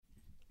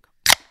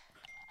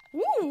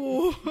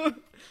Ooh.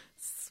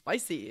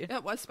 Spicy.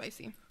 That was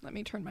spicy. Let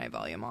me turn my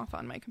volume off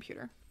on my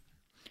computer.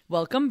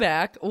 Welcome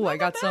back. Oh, I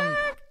got some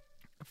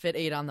Fit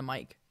Aid on the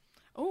mic.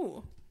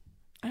 Oh,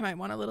 I might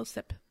want a little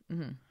sip.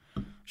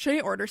 Mm-hmm. Should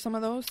I order some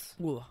of those?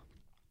 Ooh.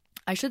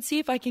 I should see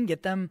if I can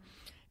get them.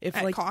 If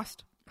at like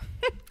cost.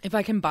 if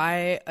I can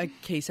buy a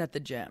case at the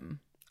gym.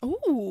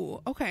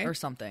 Oh, okay. Or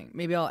something.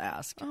 Maybe I'll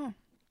ask. Oh,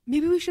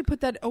 maybe we should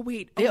put that. Oh,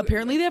 wait.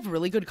 Apparently they have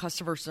really good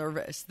customer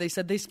service. They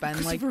said they spend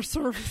customer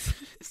service.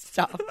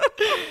 Stop.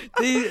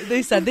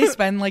 They said they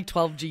spend like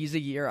 12 G's a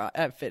year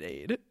at Fit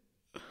Aid.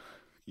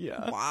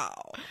 Yeah.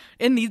 Wow.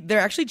 And they're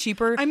actually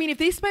cheaper. I mean, if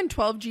they spend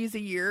 12 G's a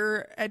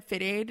year at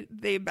Fit Aid,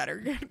 they better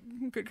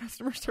get good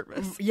customer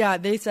service. Yeah,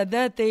 they said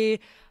that they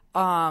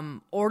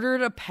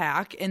ordered a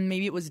pack and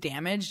maybe it was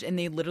damaged and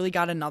they literally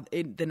got another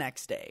the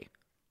next day.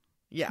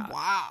 Yeah.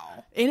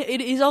 Wow. And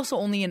it is also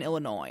only in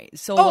Illinois.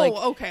 So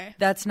okay.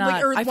 That's not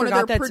like, or I one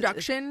forgot of their that's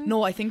production.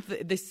 No, I think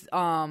this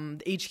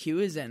the HQ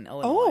is in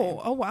Illinois.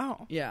 Oh,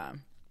 wow. Yeah.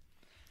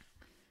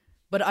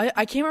 But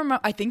I can't remember.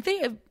 I think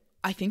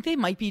they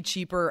might be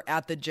cheaper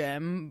at the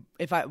gym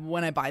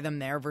when I buy them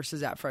there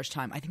versus at Fresh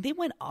Time. I think they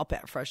went up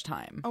at Fresh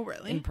Time. Oh,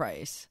 really? In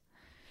price.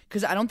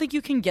 Because I don't think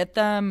you can get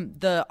them,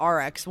 the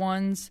RX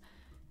ones,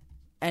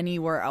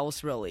 anywhere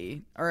else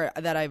really, or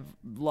that I've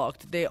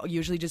looked. They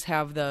usually just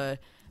have the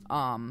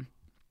white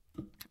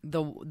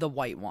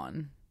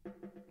one.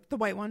 The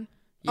white one.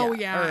 Yeah, oh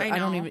yeah, I know. I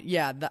don't even.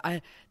 Yeah,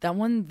 that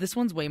one. This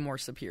one's way more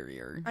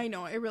superior. I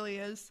know, it really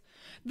is.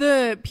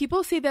 The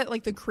people say that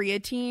like the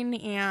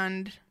creatine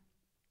and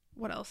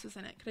what else is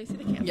in it? Could I see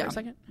the can for a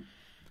second?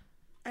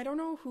 I don't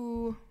know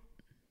who.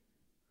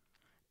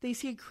 They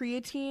say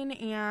creatine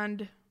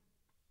and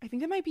I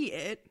think that might be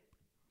it.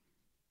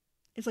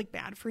 It's like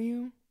bad for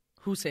you.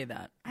 Who say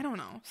that? I don't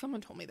know.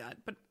 Someone told me that,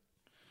 but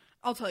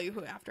I'll tell you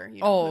who after.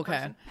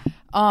 Okay.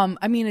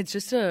 I mean, it's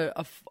just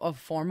a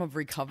form of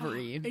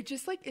recovery. It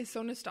just like is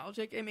so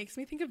nostalgic. It makes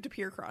me think of De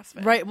Pere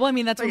CrossFit. Right. Well, I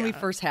mean, that's when we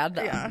first had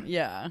them.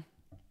 Yeah.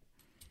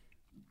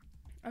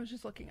 I was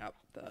just looking up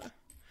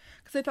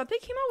because I thought they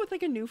came out with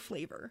like a new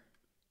flavor.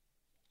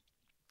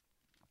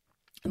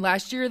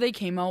 Last year they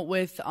came out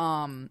with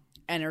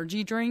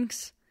energy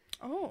drinks.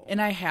 Oh.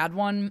 And I had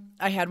one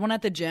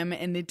at the gym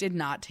and it did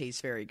not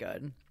taste very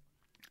good.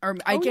 Or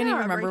I can't even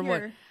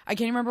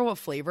remember what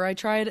flavor I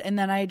tried, and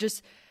then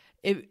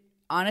it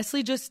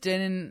honestly just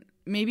didn't.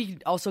 Maybe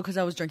also because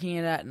I was drinking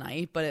it at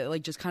night, but it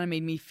like just kind of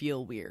made me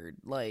feel weird,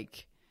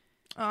 like,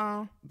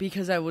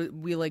 because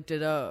we like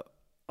did a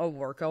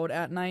workout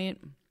at night,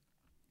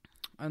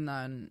 and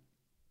then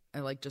I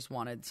like just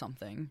wanted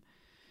something.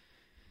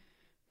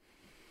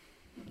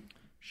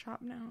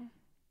 Shop now.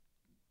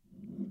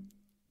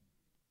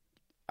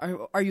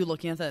 Are you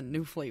looking at the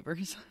new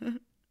flavors?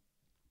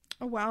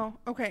 Oh, wow.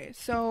 Okay,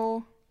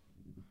 so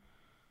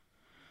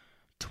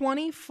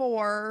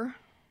 24.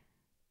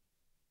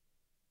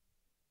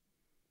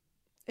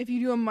 If you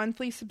do a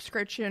monthly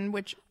subscription,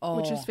 which is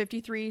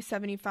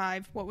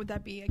 $53.75, what would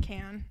that be a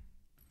can?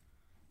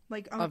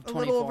 Like a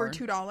little over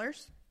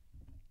 $2.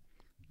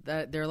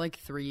 That they're like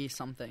 3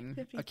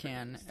 something a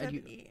can.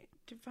 70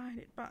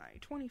 divided by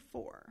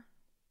 24.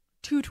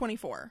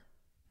 $2.24.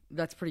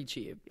 That's pretty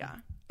cheap. Yeah,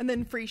 and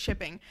then free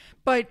shipping.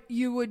 But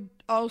you would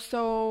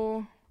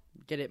also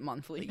get it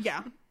monthly.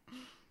 Yeah.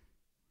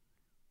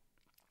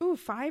 Ooh,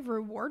 5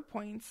 reward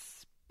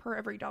points per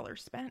every $1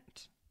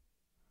 spent.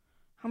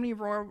 How many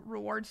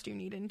rewards do you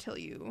need until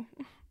you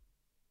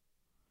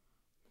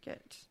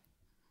get?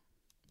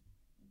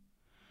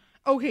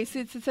 Okay, so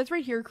it says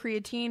right here,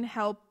 creatine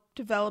help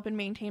develop and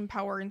maintain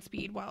power and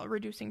speed while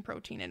reducing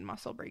protein and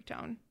muscle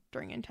breakdown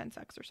during intense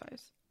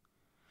exercise.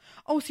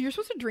 Oh, so you're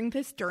supposed to drink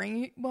this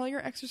while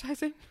you're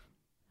exercising?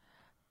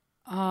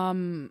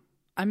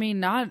 I mean,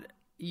 not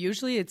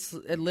usually.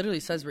 It literally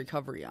says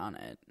recovery on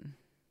it.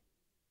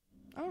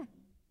 Oh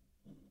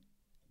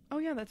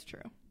yeah, that's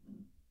true.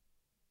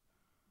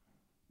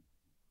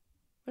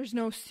 There's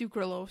no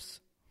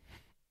sucralose.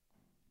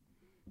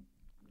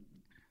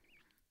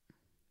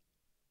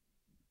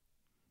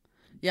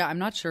 Yeah, I'm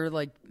not sure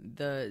like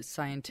the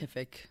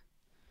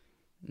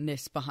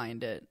scientificness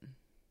behind it.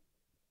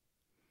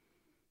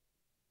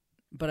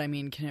 But I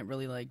mean, can it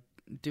really like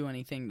do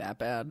anything that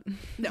bad?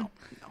 No.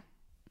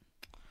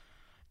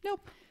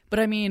 Nope. But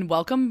I mean,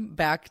 welcome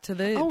back to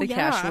the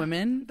Cash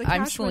Women.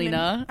 I'm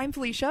Selena. Women. I'm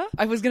Felicia.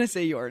 I was gonna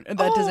say yours. That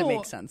doesn't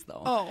make sense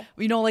though. Oh.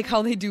 You know, like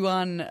how they do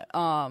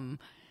on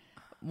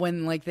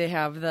when like they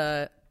have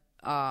the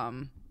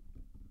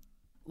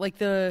like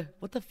the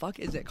what the fuck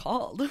is it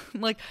called?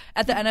 Like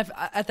at the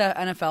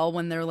NFL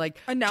when they're like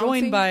announcing?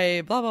 Joined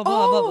by blah blah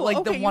blah blah. Like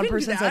okay, the one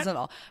person says it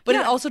all, but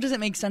it also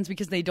doesn't make sense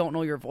because they don't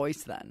know your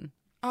voice then.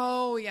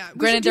 Oh yeah.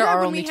 Granted, there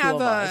are only 2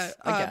 of us.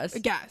 A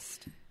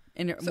guest.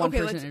 And one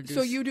person introduced.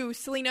 So you do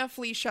Selena,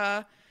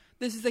 Felicia.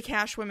 This is the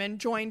Cash Women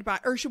joined by,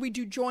 or should we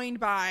do joined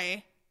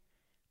by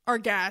our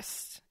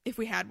guest if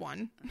we had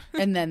one?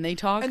 And then they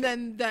talk. And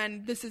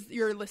then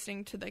you're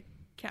listening to the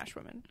Cash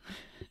Women.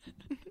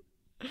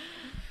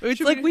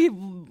 It's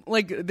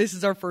like this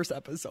is our first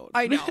episode.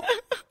 I know.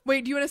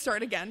 Wait, do you want to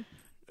start again?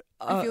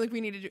 I feel like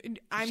we need to do...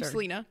 I'm sure.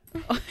 Selena.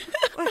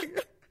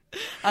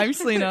 I'm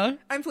Selena.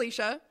 I'm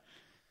Felicia.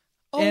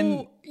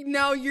 Oh,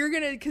 now you're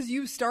going to... Because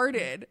you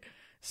started...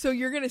 So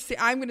you're going to say,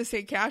 I'm going to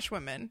say Cash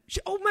Women.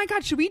 Oh my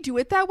God. Should we do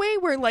it that way?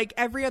 Where like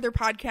every other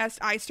podcast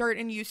I start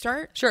and you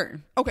start? Sure.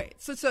 Okay.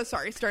 So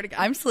sorry. Start again.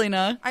 I'm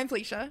Selena. I'm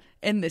Felicia.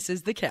 And this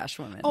is the Cash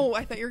Women. Oh,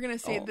 I thought you were going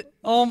to say that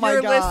my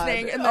you're God.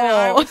 listening and then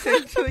I was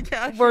saying to the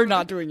Cash We're Women.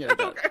 not doing it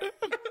again. Okay.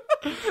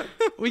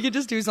 We could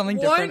just do something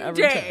different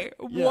every time.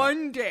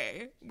 One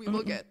day we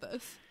will get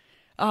this.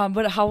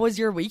 But how was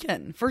your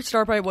weekend? First,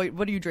 start by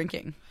what are you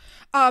drinking?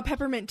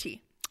 Peppermint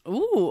tea.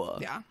 Ooh.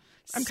 Yeah.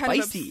 I'm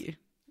spicy.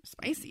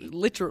 Spicy.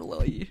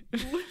 Literally.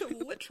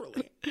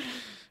 Literally.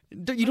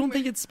 You don't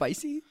think it's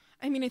spicy?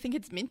 I mean, I think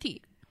it's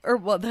minty. Or,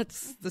 well,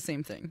 that's the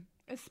same thing.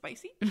 It's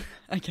spicy?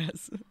 I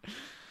guess.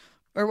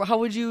 Or how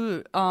would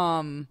you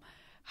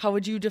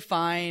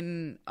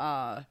define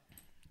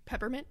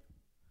peppermint?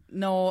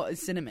 No,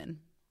 cinnamon.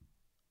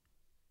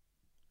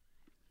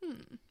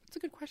 That's a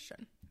good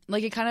question.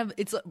 Like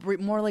it's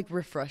more like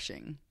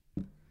refreshing.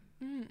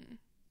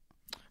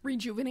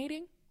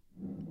 Rejuvenating?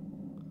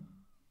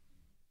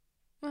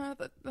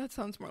 That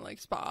sounds more like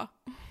spa.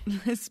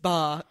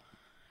 Spa.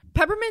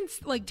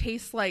 Peppermints like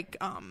taste like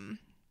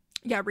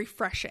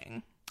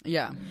refreshing.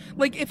 Yeah.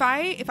 Like if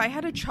I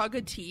had to chug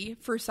a tea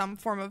for some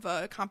form of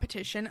a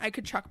competition, I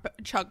could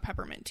chug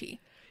peppermint tea.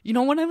 You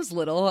know, when I was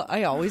little,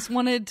 I always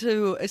wanted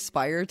to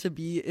aspire to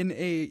be in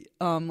a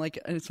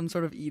some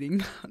sort of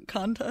eating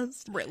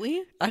contest.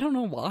 Really? I don't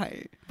know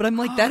why, but I'm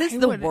like, that is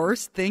the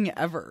worst thing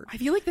ever. I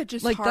feel like that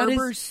just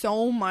harbors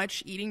so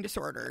much eating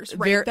disorders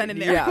then and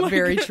there. Yeah,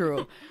 very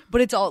true. But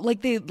it's all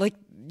like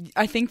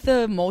I think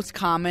the most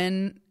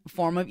common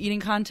form of eating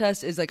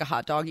contest is like a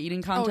hot dog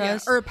eating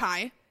contest. Or a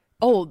pie.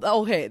 Oh,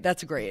 okay,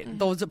 that's great. Mm-hmm.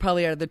 Those are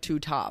probably the two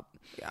top.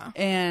 Yeah.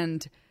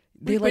 And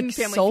they like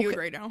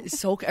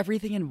soak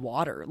everything in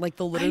water. Like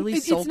they'll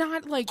literally soak. It's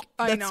not like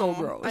that's so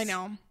gross. I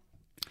know.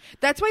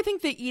 That's why I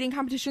think the eating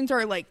competitions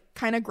are like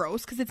kind of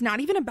gross because it's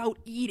not even about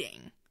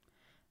eating.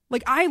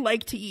 Like I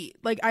like to eat.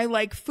 Like I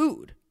like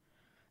food,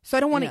 so I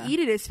don't want to eat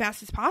it as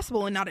fast as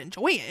possible and not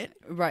enjoy it.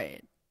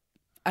 Right.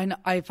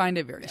 I find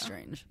it very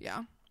strange.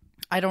 Yeah.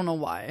 I don't know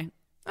why.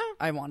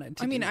 I wanted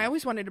to. I mean, I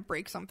always wanted to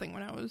break something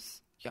when I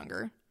was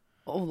younger.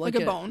 Oh, like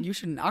a bone. You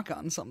should knock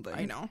on something.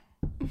 I know.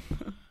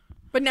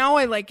 But now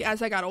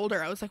as I got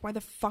older, I was like, why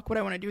the fuck would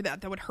I want to do that?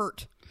 That would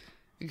hurt.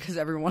 Because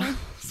everyone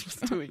else was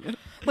doing it.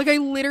 Like I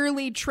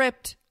literally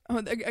tripped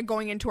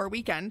going into our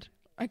weekend.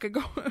 I could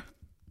go.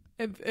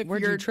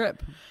 Where'd you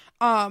trip?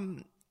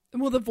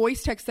 Well, the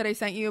voice text that I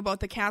sent you about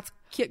the cats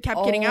kept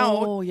getting out.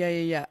 Oh,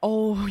 yeah.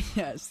 Oh,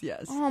 yes.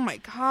 Oh my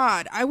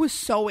God. I was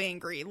so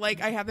angry.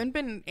 Like I haven't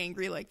been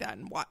angry like that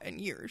in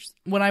years.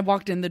 When I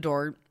walked in the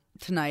door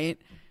tonight,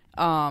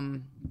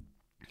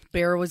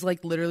 Bear was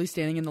like literally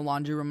standing in the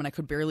laundry room and I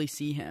could barely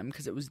see him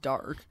because it was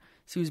dark.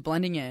 So he was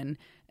blending in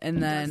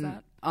and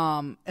then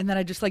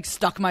I just like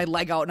stuck my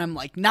leg out and I'm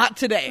like, not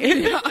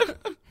today. Yeah.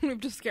 We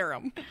have to scare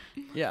him.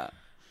 Yeah.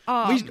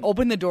 We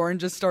open the door and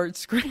just start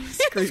screaming.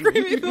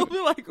 They'll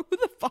be like, who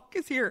the fuck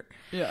is here?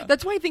 Yeah.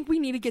 That's why I think we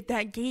need to get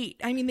that gate.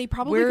 I mean, they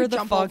probably could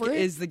jump over it. Where the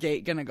fuck is the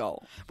gate gonna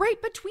go?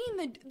 Right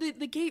between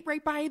the gate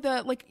right by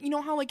the, like, you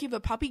know how like you have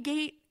a puppy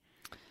gate?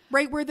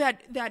 Right where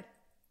that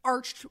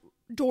arched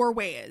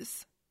doorway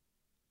is.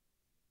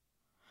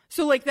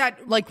 So like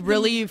that, like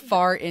really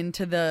far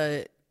into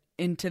that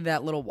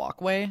little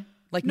walkway,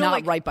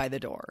 right by the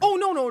door. Oh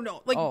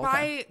no!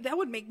 Like that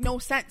would make no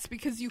sense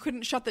because you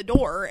couldn't shut the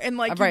door and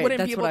like you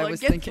wouldn't be able to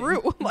get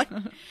through. Like,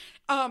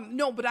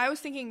 no, but I was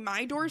thinking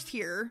my door's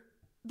here,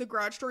 the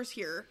garage door's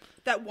here,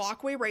 that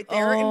walkway right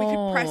there, and we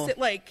could press it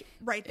like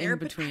right there in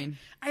between.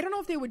 I don't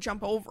know if they would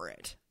jump over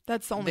it.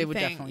 That's the only thing. They would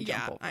definitely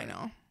jump over I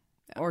know.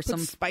 Yeah, or put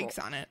some spikes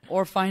on it,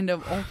 or find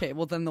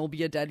well then there'll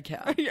be a dead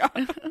cat. Yeah.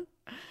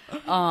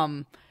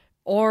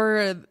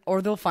 Or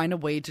they'll find a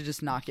way to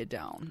just knock it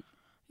down.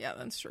 Yeah,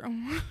 that's true.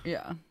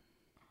 Yeah.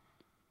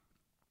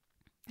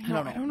 I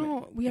don't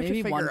know. We have to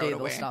figure out a way. Maybe one day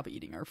they'll stop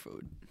eating our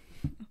food.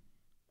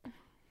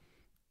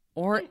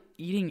 Or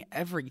eating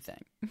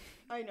everything.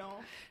 I know.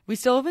 We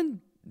still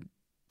haven't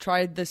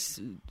tried this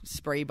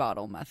spray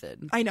bottle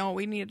method. I know.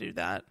 We need to do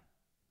that.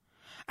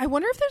 I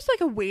wonder if there's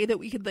like a way that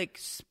we could like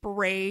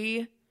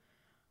spray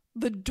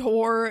the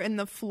door and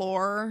the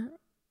floor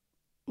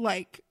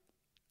like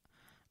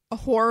a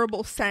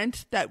horrible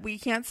scent that we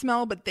can't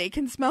smell but they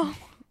can smell.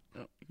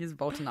 He's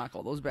about to knock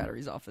all those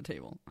batteries off the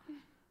table.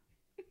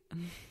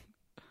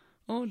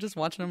 Oh, just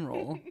watching him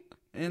roll.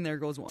 And there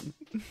goes one.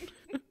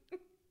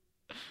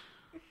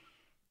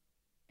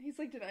 He's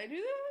like, did I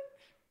do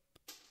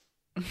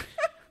that?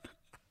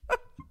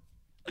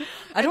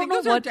 I don't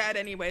know those are dead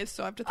anyways,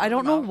 so I have to throw I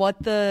don't them know out.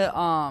 what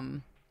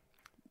the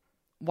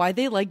why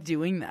they like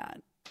doing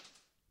that.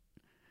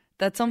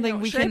 That's something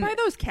we Should can I buy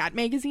those cat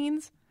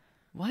magazines?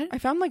 What? I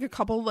found like a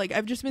couple, like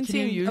I've just been Can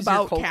seeing you use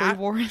about your cat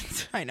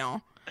warrants? I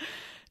know.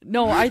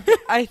 No, I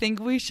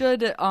think we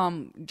should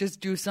just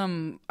do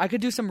some. I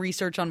could do some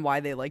research on why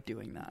they like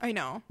doing that. I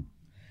know,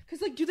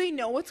 Because, like, do they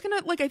know what's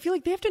gonna, like, I feel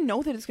like they have to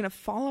know that it's gonna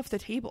fall off the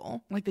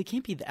table. Like, they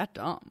can't be that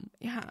dumb.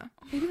 Yeah.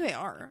 Maybe they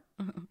are.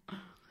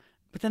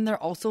 But then they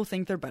also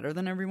think they're better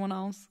than everyone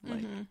else.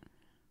 Like,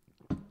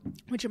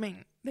 which, I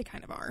mean, they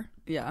kind of are.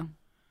 Yeah.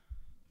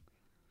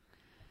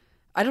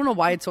 I don't know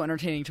why it's so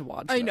entertaining to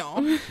watch. I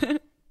know.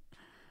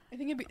 I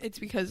think it's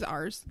because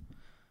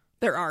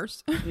they're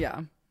ours.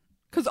 Yeah.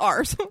 Because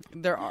ours.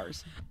 They're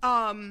ours.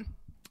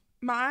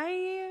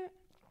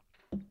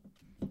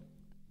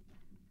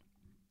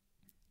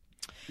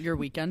 Your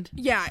weekend?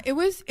 Yeah, it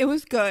was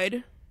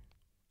good.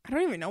 I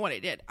don't even know what I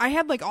did. I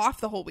had like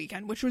off the whole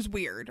weekend, which was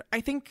weird.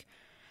 I think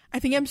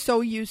I'm so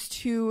used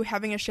to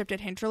having a shift at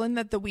Hinterland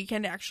that the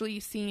weekend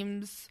actually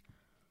seems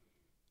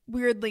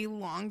weirdly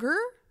longer.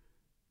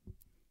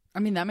 I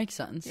mean, that makes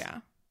sense.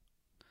 Yeah.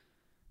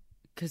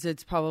 Because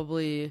it's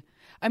probably...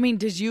 I mean,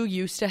 did you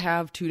used to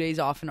have 2 days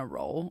off in a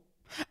row?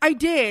 I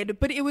did,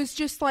 but it was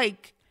just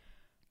like...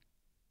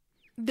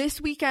 This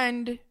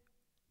weekend...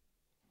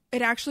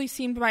 It actually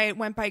it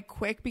went by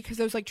quick because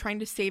I was like trying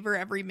to savor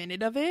every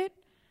minute of it.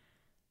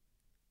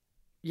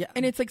 Yeah.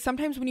 And it's like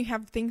sometimes when you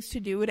have things to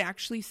do, it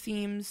actually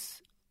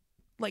seems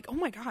like, oh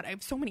my God, I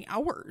have so many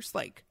hours.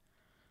 Like,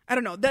 I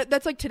don't know.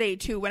 That's like today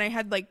too. When I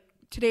had like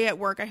today at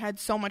work, I had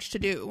so much to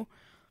do.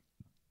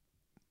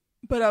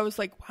 But I was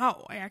like,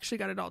 wow, I actually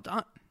got it all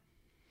done.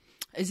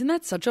 Isn't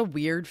that such a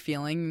weird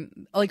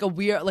feeling? Like a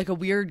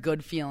weird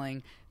good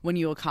feeling when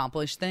you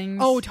accomplish things?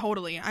 Oh,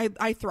 totally.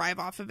 I thrive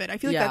off of it. I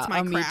feel like that's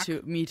my crack.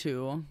 Me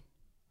too.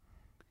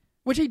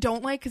 Which I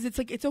don't like because it's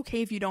like it's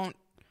okay if you don't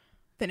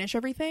finish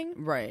everything.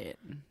 Right.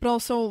 But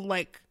also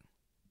like,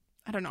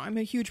 I don't know. I'm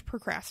a huge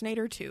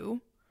procrastinator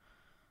too.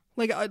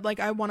 Like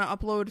I want to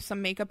upload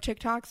some makeup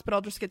TikToks, but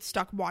I'll just get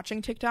stuck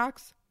watching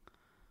TikToks.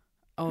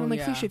 Oh, and I'm like,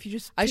 yeah. Felicia, if you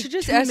just I should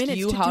just 2 ask minutes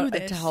you to how do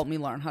this. to help me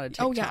learn how to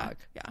TikTok. Oh yeah,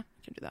 I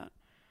can do that.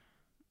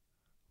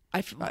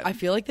 I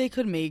feel like they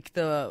could make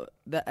the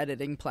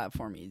editing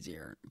platform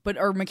easier.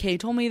 Or McKay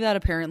told me that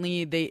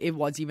apparently it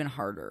was even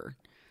harder.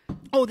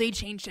 Oh, they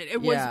changed it.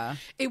 It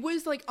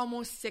was like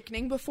almost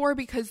sickening before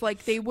because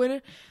like they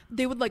would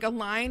like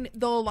align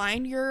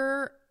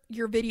your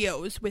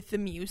videos with the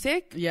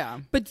music.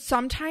 Yeah. But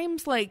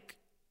sometimes like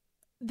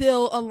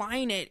they'll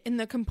align it in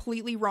the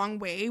completely wrong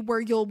way where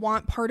you'll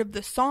want part of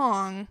the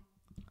song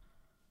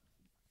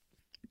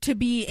to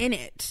be in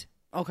it.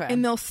 Okay.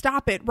 And they'll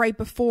stop it right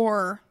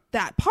before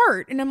that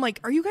part. And I'm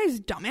like, are you guys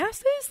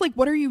dumbasses? Like,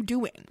 what are you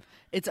doing?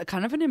 It's a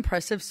kind of an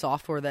impressive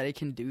software that it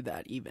can do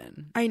that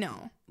even. I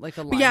know. Like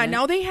But yeah,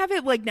 now they have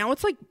it like, now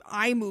it's like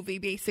iMovie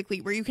basically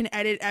where you can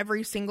edit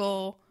every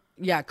single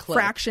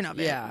fraction of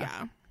it.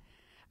 Yeah.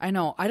 I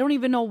know. I don't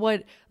even know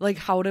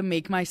how to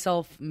make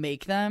myself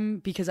make them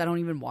because I don't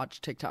even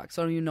watch TikTok.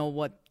 So I don't even know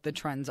what the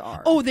trends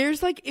are. Oh,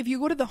 there's like, if you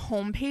go to the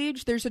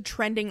homepage, there's a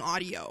trending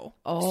audio.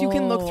 So you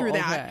can look through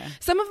that. Okay.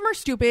 Some of them are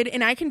stupid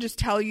and I can just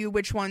tell you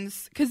which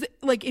ones, because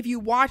like if you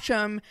watch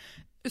them,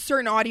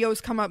 certain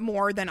audios come up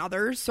more than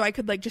others. So I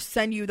could like just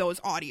send you those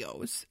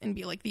audios and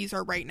be like, these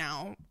are right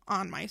now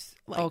on my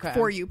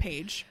For You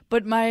page.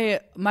 But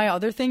my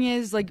other thing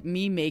is like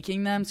me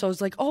making them. So I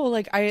was like, oh,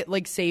 like I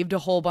like saved a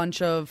whole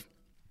bunch of,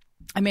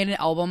 I made an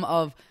album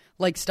of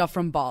like stuff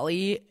from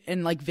Bali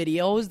and like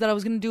videos that I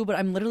was going to do, but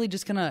I'm literally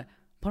just going to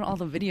put all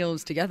the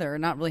videos together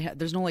and not really,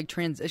 there's no like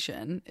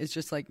transition. It's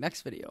just like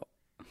next video.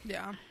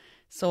 Yeah.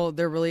 So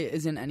there really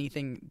isn't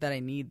anything that I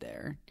need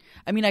there.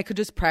 I mean, I could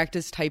just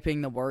practice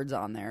typing the words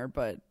on there,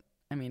 but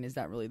I mean, is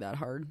that really that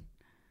hard?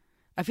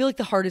 I feel like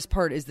the hardest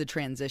part is the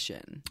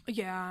transition.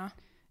 Yeah.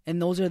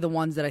 And those are the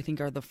ones that I think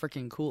are the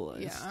freaking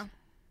coolest. Yeah.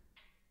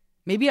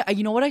 Maybe,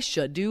 you know what I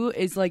should do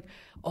is like,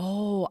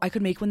 I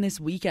could make one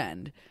this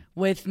weekend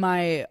with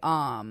my,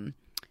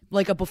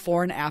 like a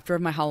before and after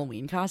of my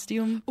Halloween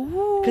costume.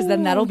 Ooh. Because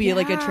then that'll be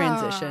like a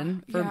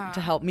transition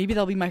to help. Maybe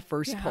that'll be my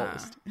first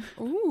post.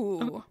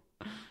 Ooh.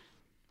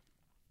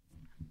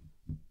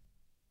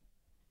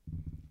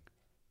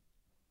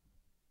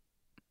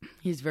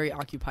 He's very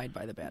occupied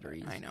by the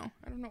batteries. I know.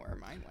 I don't know where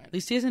mine went. At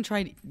least he hasn't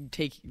tried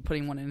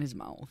putting one in his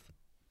mouth.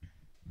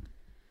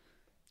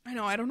 I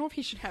know. I don't know if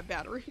he should have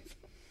batteries.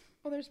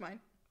 Oh, there's mine.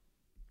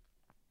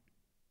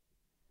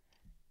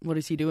 What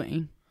is he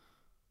doing?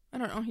 I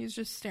don't know. He's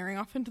just staring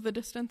off into the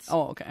distance.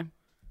 Oh, okay.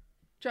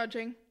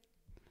 Judging.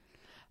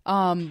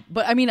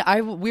 But I mean,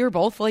 we were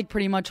both like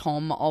pretty much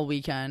home all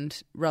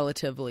weekend,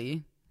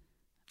 relatively.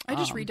 I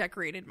just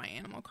redecorated my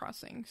Animal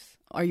Crossings.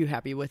 Are you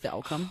happy with the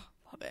outcome?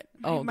 Love it.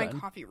 My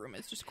good. coffee room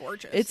is just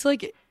gorgeous. It's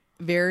like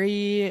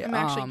very... I'm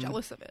actually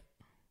jealous of it.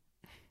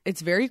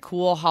 It's very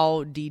cool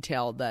how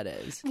detailed that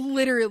is.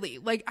 Literally.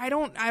 Like, I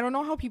don't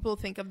know how people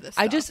think of this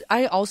stuff.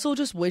 I also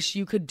just wish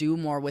you could do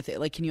more with it.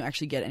 Like, can you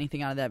actually get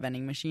anything out of that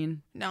vending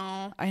machine?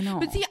 No. I know.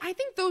 But see, I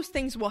think those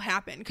things will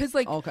happen. Because,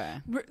 like,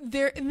 okay.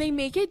 They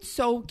make it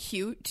so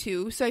cute,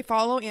 too. So I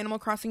follow Animal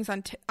Crossings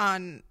on... Oh,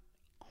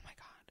 my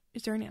God.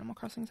 Is there an Animal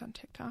Crossings on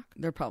TikTok?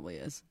 There probably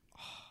is. Oh,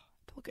 I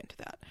have to look into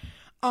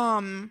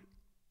that.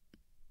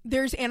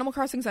 There's Animal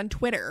Crossings on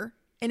Twitter.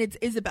 And it's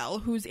Isabel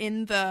who's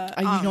in the...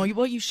 you know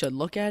what you should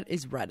look at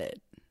is Reddit.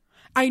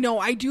 I know.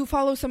 I do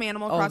follow some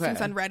Animal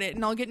Crossings on Reddit,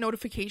 and I'll get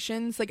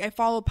notifications. Like, I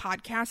follow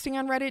podcasting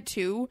on Reddit,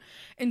 too.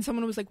 And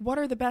someone was like, what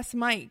are the best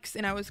mics?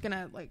 And I was going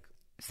to, like,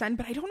 send,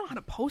 but I don't know how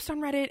to post on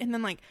Reddit. And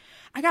then, like,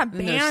 I got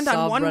banned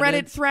on one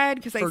Reddit thread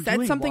because I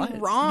said something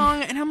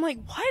wrong. And I'm like,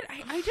 what?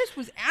 I just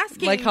was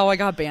asking. Like how I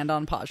got banned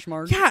on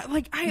Poshmark. Yeah,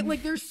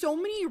 like, there's so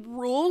many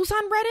rules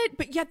on Reddit,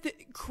 but yet the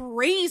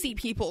crazy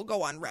people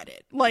go on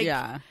Reddit. Like,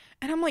 yeah.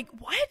 And I'm like,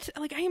 what?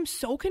 Like, I am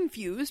so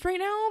confused right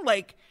now.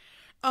 Like,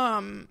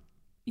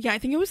 yeah, I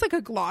think it was like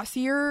a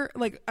glossier,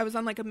 like I was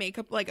on like a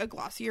makeup, like a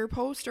glossier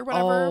post or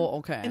whatever. Oh,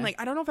 okay. And like,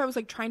 I don't know if I was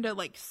like trying to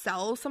like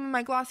sell some of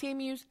my Glossier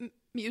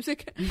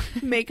music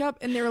makeup,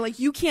 and they were like,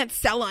 you can't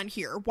sell on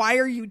here. Why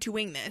are you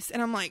doing this?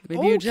 And I'm like,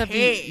 maybe you just have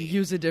to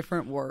use a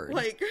different word.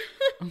 Like,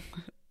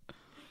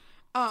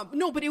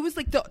 no, but it was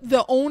like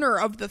the owner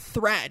of the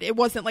thread. It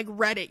wasn't like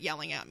Reddit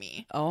yelling at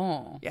me.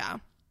 Oh. Yeah.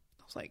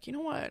 I was like, you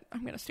know what?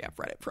 I'm going to stay off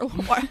Reddit for a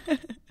little while.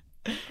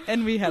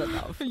 And we had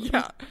enough.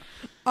 Yeah.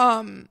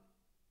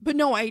 But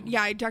no,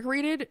 I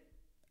decorated.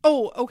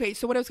 Oh, okay.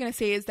 So what I was going to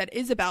say is that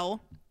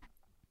Isabel,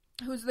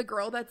 who's the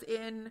girl that's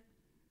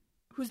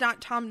who's not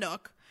Tom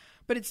Nook,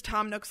 but it's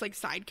Tom Nook's like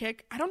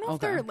sidekick. I don't know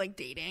if they're like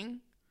dating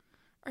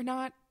or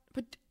not,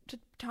 but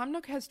Tom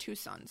Nook has 2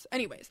 sons.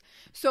 Anyways,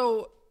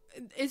 so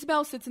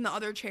Isabel sits in the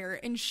other chair,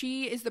 and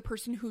she is the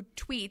person who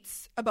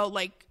tweets about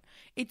like,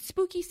 it's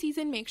spooky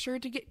season. Make sure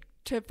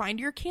to find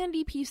your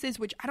candy pieces,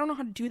 which I don't know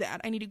how to do that.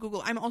 I need to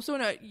Google. I'm also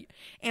in a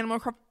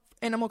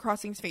Animal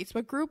Crossing's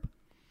Facebook group,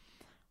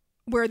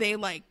 where they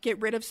like get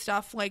rid of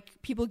stuff,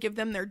 like people give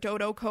them their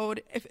dodo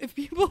code. If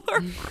people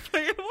are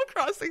playing Animal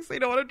Crossing, so they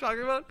know what I'm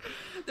talking about,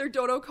 their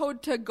dodo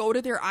code to go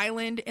to their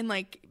island, and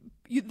like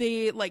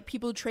they like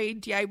people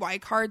trade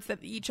DIY cards that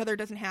each other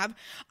doesn't have.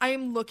 I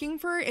am looking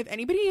for, if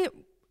anybody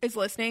is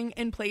listening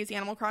and plays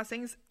Animal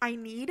Crossings, I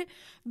need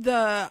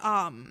the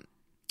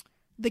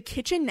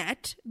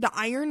kitchenette, the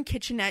iron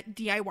kitchenette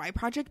DIY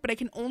project, but I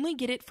can only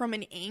get it from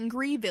an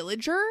angry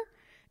villager,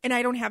 and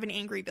I don't have an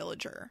angry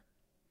villager.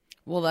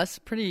 Well, that's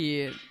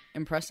pretty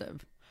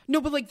impressive. No,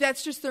 but like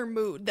that's just their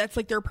mood. That's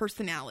like their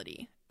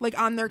personality. Like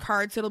on their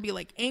cards, it'll be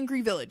like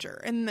angry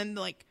villager, and then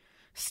like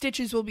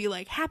stitches will be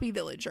like happy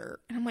villager.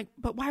 And I'm like,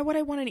 but why would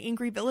I want an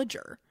angry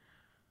villager?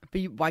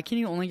 But why can't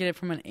you only get it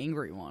from an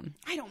angry one?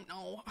 I don't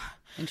know.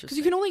 Interesting. Because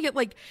you can only get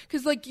like,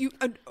 because like you,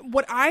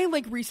 what I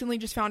like recently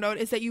just found out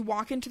is that you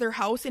walk into their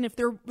house, and if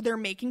they're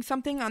making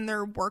something on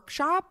their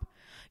workshop,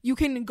 you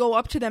can go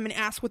up to them and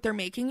ask what they're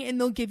making, and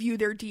they'll give you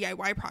their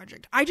DIY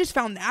project. I just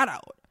found that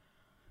out.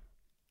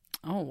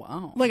 Oh,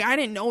 wow. Like, I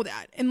didn't know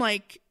that. And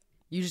like,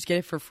 you just get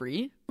it for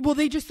free? Well,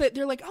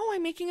 they're like, oh,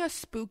 I'm making a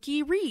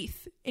spooky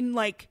wreath. And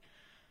like,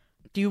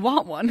 do you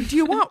want one? do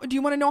you want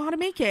to know how to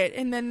make it?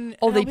 And then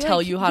they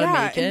tell you how to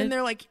make it? And then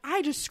they're like,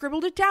 I just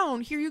scribbled it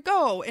down. Here you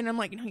go. And I'm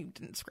like, no, you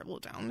didn't scribble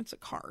it down. It's a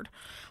card.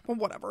 Well,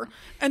 whatever.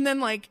 And then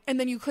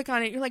you click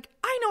on it. You're like,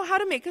 I know how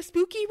to make a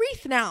spooky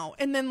wreath now.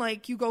 And then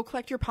like you go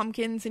collect your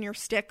pumpkins and your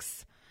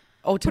sticks.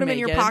 Oh, put them in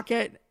your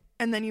pocket,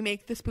 and then you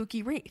make the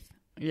spooky wreath.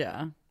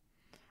 Yeah.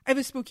 I have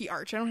a spooky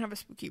arch. I don't have a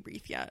spooky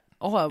wreath yet.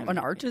 Oh, an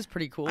arch is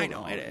pretty cool. I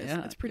know, it is.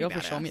 Yeah. It's pretty badass. You'll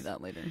have to show me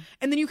that later.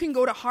 And then you can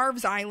go to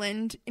Harv's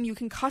Island, and you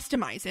can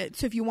customize it.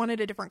 So if you wanted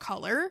a different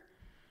color,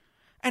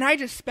 and I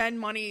just spend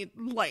money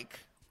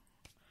like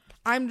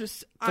I'm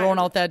just throwing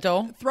out that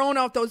dough, throwing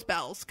out those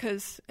bells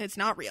because it's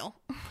not real.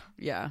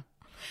 Yeah.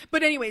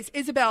 But anyways,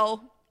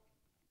 Isabel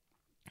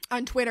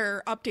on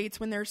Twitter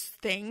updates when there's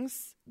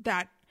things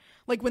that,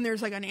 like when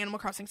there's like an Animal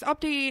Crossing's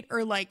update,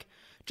 or like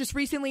just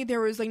recently there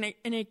was like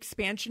an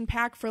expansion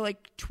pack for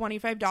like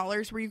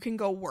 $25 where you can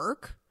go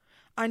work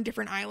on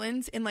different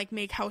islands and like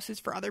make houses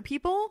for other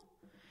people.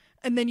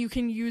 And then you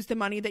can use the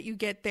money that you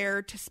get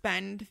there to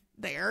spend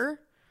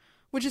there,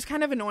 which is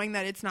kind of annoying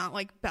that it's not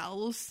like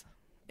bells.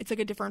 It's like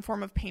a different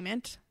form of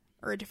payment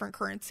or a different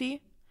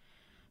currency.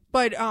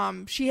 But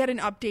she had an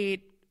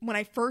update when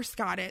I first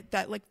got it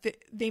that like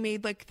they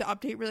made like the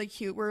update really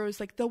cute, where it was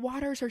like the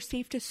waters are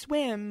safe to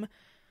swim.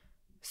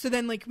 So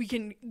then, like, we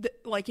can,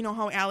 like, you know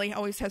how Allie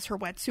always has her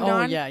wetsuit on?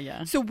 Oh, yeah,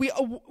 yeah. So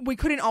we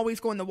couldn't always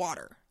go in the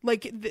water.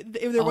 Like,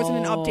 there wasn't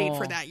an update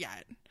for that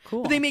yet.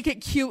 Cool. But they make it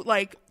cute,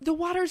 like, the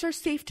waters are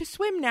safe to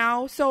swim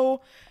now,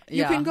 so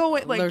you can go,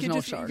 like, there's no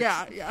sharks.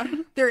 Yeah.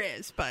 There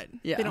is, but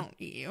they don't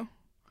eat you.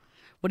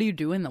 What do you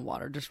do in the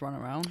water? Just run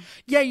around?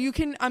 Yeah, you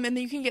can, and then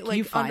you can get,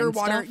 like,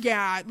 underwater. Stuff?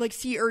 Yeah, like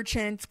sea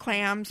urchins,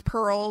 clams,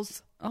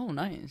 pearls. Oh,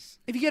 nice.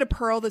 If you get a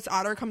pearl, this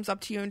otter comes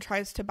up to you and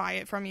tries to buy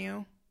it from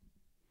you.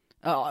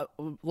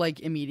 Like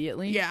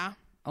immediately? Yeah.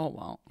 Oh,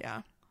 wow.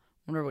 Yeah.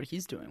 Wonder what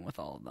he's doing with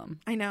all of them.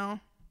 I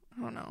know.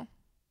 I don't know.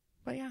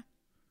 But yeah.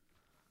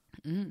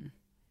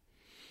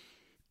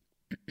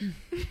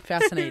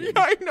 Fascinating.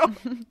 I know.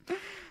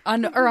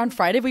 On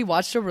Friday we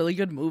watched a really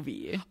good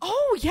movie.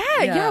 Oh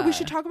yeah. We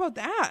should talk about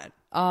that.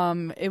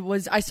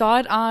 I saw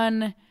it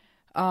on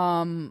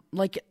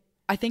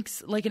I think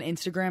like an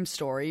Instagram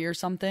story or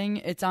something.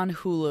 It's on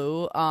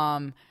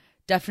Hulu.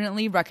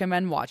 Definitely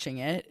recommend watching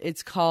it.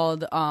 It's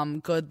called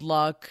Good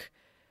Luck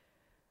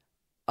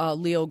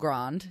Leo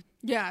Grande.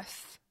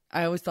 Yes.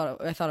 I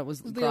thought it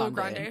was Leo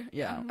Grande.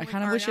 Yeah, I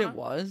kind of wish it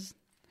was,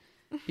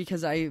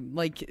 because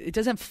it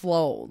doesn't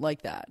flow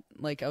like that.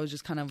 Like I was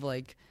just kind of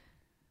like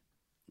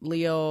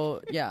Leo.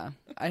 Yeah,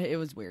 it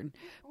was weird.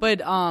 But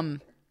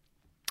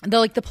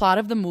the plot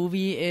of the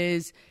movie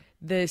is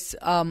this: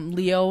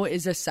 Leo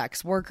is a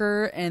sex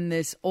worker, and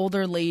this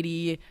older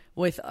lady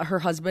with her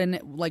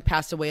husband like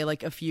passed away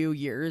like a few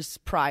years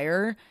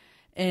prior,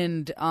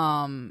 and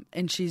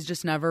she's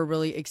just never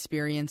really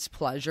experienced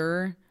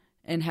pleasure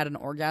and had an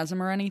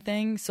orgasm or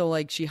anything. So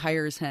like she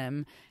hires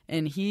him,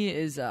 and he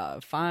is a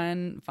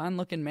fine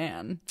looking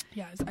man.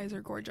 Yeah, his eyes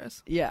are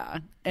gorgeous. Yeah.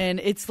 And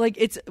it's like,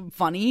 it's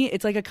funny.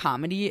 It's like a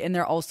comedy, and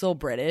they're also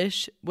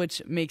British,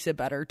 which makes it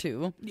better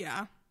too.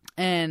 Yeah.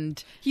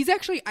 And he's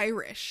actually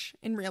Irish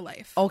in real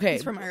life. Okay.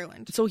 He's from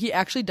Ireland. So he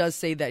actually does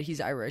say that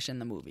he's Irish in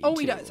the movie. Oh,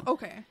 he does.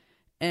 Okay.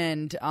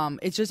 And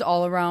it's just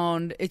all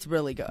around, it's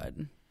really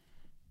good.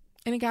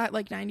 And it got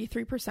like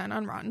 93%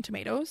 on Rotten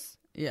Tomatoes.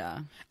 Yeah.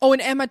 Oh,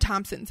 and Emma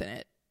Thompson's in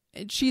it.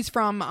 She's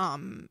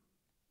from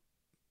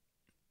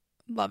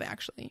Love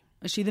Actually.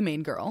 Is she the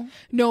main girl?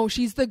 No,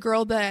 she's the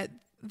girl that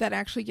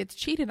actually gets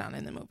cheated on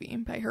in the movie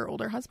by her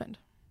older husband.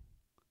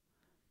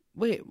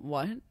 Wait,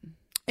 what?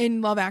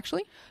 In Love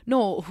Actually?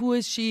 No, who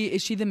is she?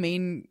 Is she the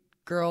main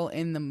girl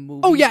in the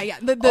movie? Oh, yeah.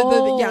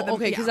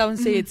 Okay, because I would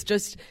say it's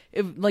just,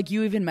 like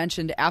you even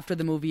mentioned, after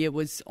the movie, it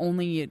was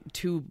only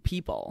 2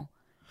 people.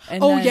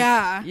 And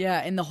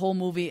yeah, in the whole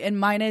movie, and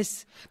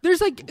minus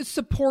there's like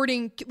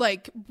supporting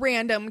like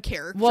random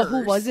characters. Well,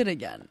 who was it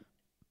again?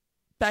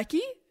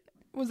 Becky?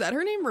 Was that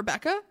her name?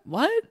 Rebecca?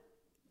 What?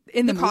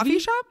 In the coffee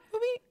shop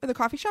movie? Or the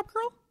coffee shop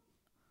girl?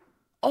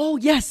 Oh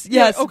yes,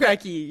 okay.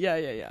 Becky.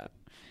 Yeah.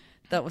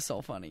 That was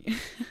so funny.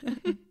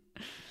 I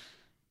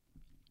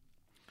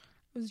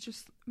was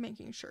just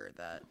making sure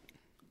that.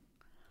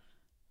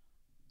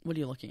 What are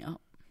you looking up?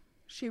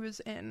 She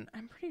was in.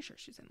 I'm pretty sure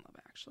she's in Love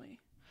Actually.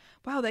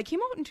 Wow, that came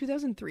out in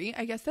 2003.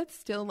 I guess that's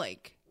still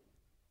like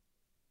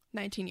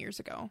 19 years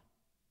ago.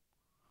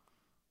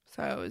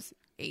 So I was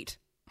 8.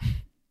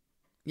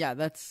 Yeah,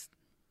 that's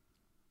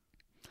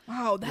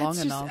wow. That's long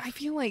just enough. I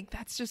feel like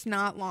that's just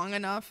not long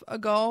enough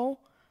ago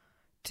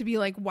to be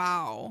like,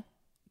 wow,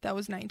 that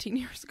was 19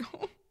 years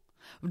ago.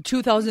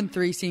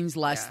 2003 seems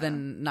less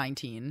than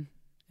 19.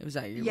 Was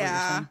that your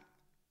yeah?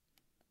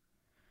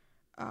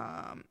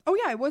 Oh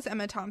yeah, it was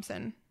Emma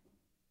Thompson.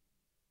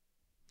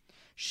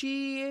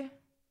 She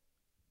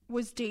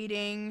was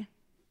dating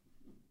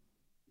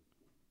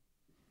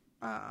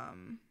oh,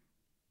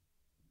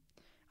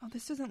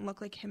 this doesn't look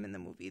like him in the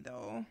movie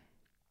though.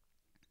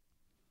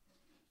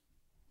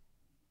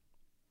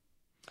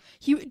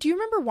 Do you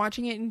remember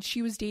watching it and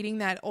she was dating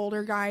that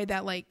older guy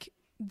that like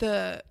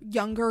the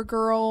younger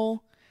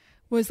girl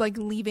was like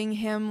leaving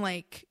him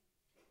like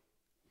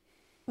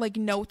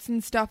notes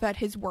and stuff at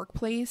his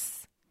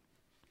workplace?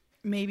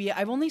 Maybe.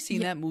 I've only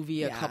seen that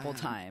movie a couple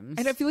times.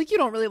 And I feel like you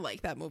don't really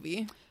like that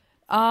movie.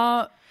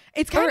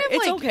 It's kind of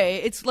it's like, okay.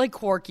 It's like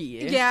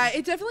quirky. Yeah,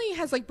 it definitely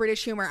has like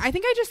British humor. I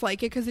think I just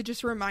like it because it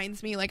just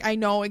reminds me, like, I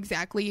know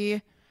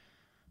exactly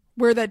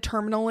where the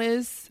terminal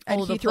is at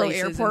Heathrow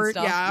Airport.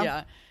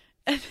 Yeah.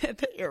 At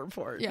the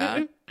airport.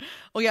 Yeah.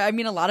 Well, yeah. I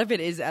mean, a lot of it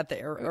is at the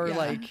air, or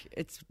like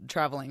it's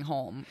traveling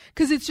home.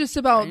 Because it's just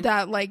about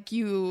that, like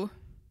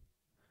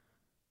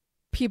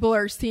people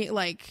are seeing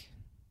like.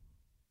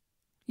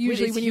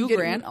 Usually, Wait, when Hugh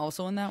Grant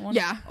also in that one?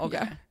 Yeah. Okay.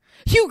 Yeah.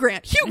 Hugh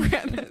Grant.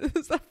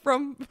 Is that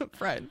from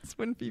Friends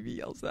when Phoebe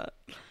yells that?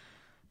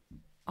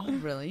 Oh,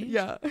 really?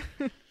 Yeah.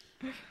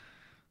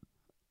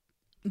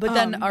 But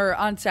then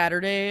on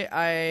Saturday,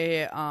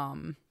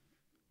 Kaylee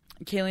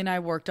and I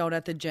worked out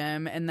at the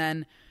gym, and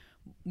then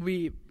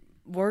we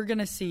were going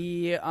to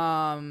see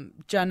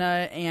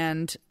Jenna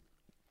and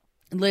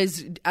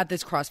Liz at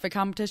this CrossFit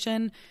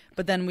competition,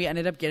 but then we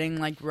ended up getting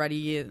like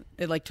ready.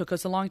 It like took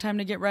us a long time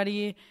to get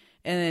ready.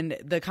 And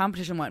the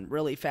competition went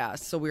really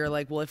fast. So we were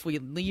like, well, if we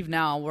leave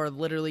now, we're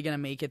literally going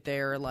to make it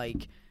there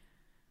like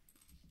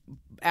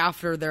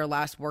after their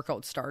last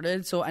workout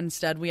started. So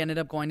instead, we ended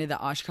up going to the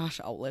Oshkosh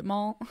Outlet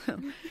Mall,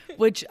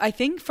 which I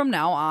think from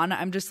now on,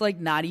 I'm just like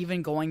not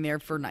even going there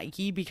for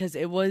Nike because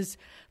it was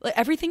like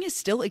everything is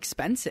still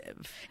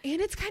expensive.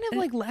 And it's kind of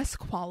like less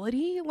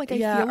quality. Like I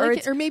feel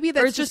like, or maybe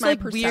that's just my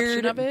like perception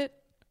weird, of it.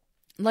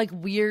 Like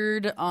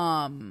weird,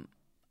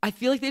 I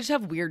feel like they just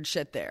have weird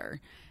shit there.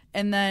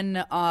 And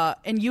then,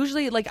 and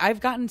usually, like, I've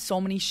gotten so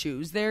many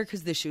shoes there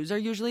because the shoes are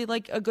usually,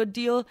 like, a good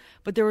deal,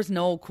 but there was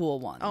no cool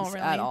ones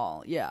at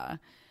all. Yeah.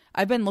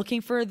 I've been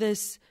looking for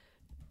this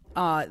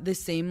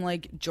same,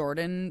 like,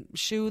 Jordan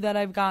shoe that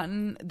I've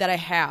gotten, that I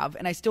have,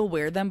 and I still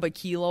wear them, but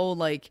Kilo,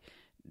 like,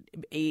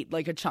 ate,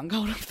 like, a chunk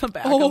out of the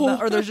back of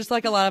them, or there's just,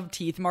 like, a lot of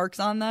teeth marks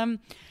on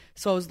them.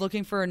 So I was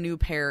looking for a new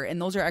pair,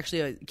 and those are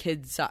actually a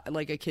kid's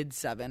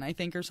 7, I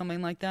think, or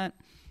something like that.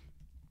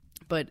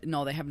 But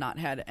no, they have not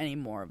had any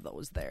more of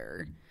those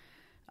there.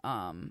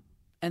 And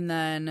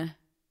then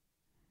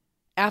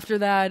after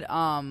that,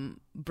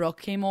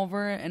 Brooke came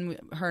over and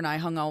her and I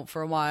hung out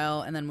for a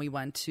while. And then we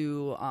went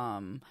to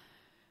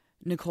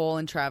Nicole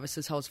and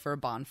Travis's house for a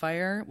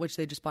bonfire, which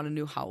they just bought a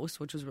new house,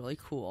 which was really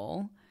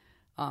cool.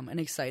 and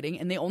exciting.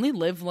 And they only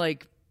live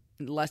like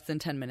less than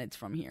 10 minutes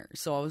from here.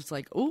 So I was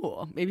like,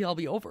 oh, maybe I'll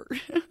be over.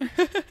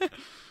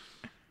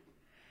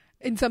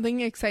 And something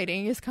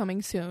exciting is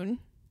coming soon.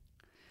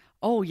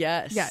 Oh,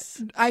 yes.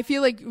 Yes. I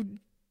feel like,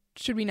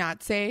 should we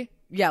not say?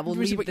 Yeah, we'll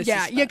leave the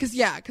suspense.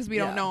 Because we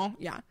don't know.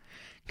 Yeah.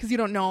 Because you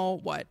don't know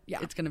what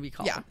it's going to be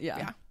called.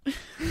 Yeah.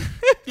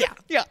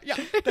 Yeah.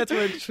 That's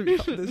what it should be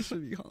called. This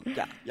should be called.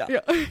 Yeah.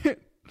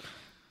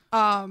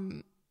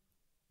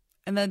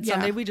 And then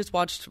Sunday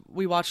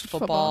we watched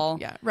football.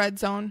 Yeah. Red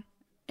Zone.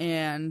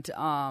 And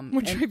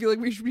which I feel like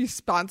we should be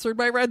sponsored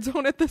by Red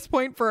Zone at this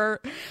point oh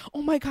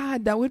my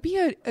God, that would be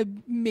a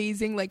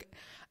amazing, like,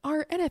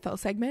 our NFL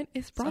segment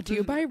is brought to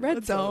you by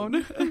Red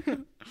Zone.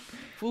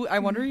 I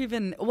wonder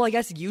I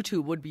guess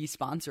YouTube would be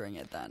sponsoring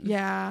it then.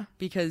 Yeah.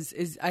 Because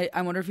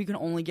I wonder if you can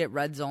only get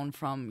Red Zone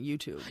from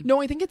YouTube.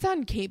 No, I think it's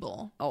on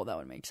cable. Oh, that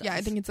would make sense. Yeah,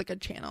 I think it's like a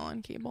channel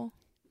on cable.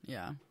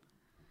 Yeah.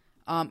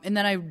 And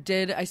then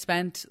I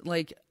spent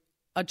like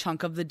a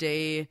chunk of the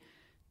day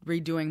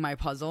redoing my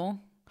puzzle.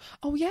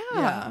 Oh,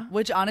 yeah.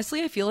 Which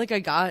honestly, I feel like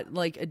I got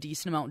like a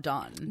decent amount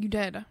done. You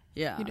did.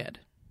 Yeah. You did.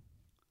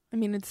 I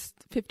mean, it's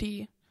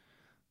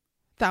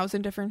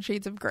 50,000 different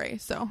shades of gray.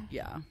 So,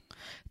 yeah.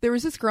 There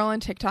was this girl on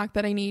TikTok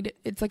that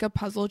it's like a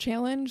puzzle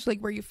challenge,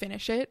 like where you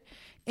finish it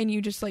and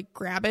you just like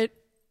grab it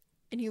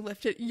and you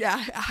lift it.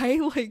 Yeah.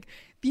 I like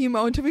the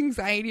amount of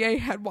anxiety I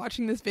had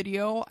watching this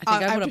video. I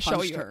think I would have have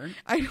punched her.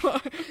 I know.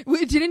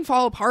 It didn't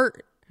fall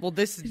apart. Well,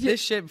 this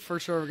shit for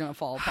sure going to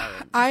fall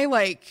apart.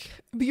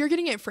 But you're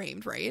getting it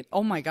framed, right?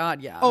 Oh my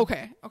God, yeah.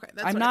 Okay.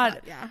 That's I'm what not. I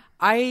thought, yeah.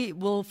 I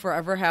will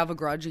forever have a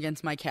grudge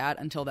against my cat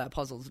until that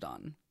puzzle's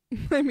done.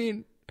 I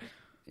mean,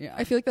 yeah.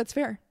 I feel like that's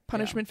fair.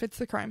 Punishment fits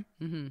the crime.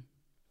 Mm-hmm.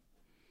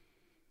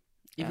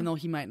 Even though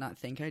he might not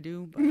think I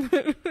do.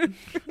 But.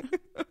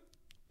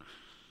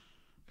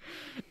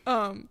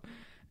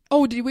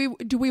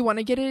 Do we want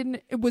to get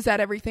in? Was that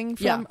everything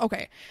from? Yeah.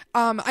 Okay.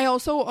 I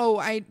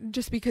also,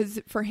 just because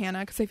for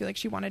Hannah, because I feel like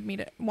she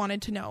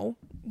wanted to know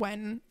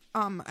when,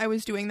 I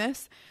was doing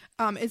this,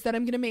 is that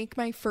I'm going to make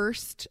my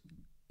first,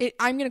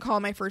 I'm going to call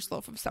it my first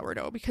loaf of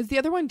sourdough, because the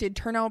other one did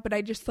turn out, but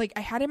I just I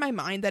had in my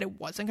mind that it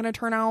wasn't going to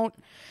turn out.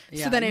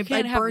 Yeah, so then I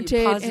burnt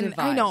it, and vibes,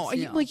 I know,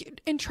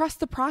 and trust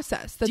the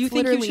process. That's Do you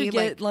think literally you should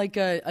get like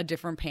a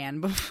different pan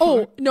before?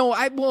 Oh no,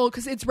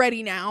 because it's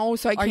ready now,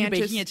 so I can't. Are you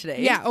baking it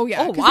today? Yeah. Oh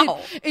yeah. Oh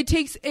wow.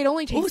 It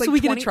only takes. So we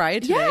get to try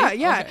it today?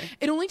 Yeah. Okay.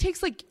 It only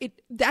takes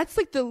that's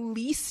like the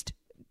least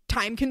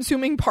time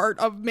consuming part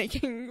of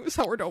making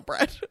sourdough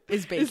bread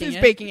is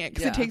baking it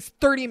because it takes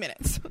 30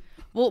 minutes.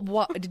 Well,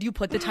 what did you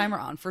put the timer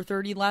on for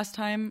 30 last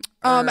time?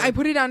 I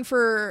put it on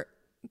for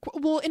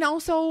and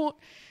also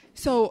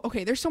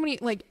there's so many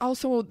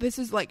this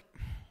is like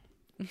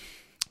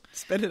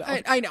spit it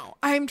out. I know.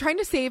 I'm trying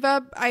to save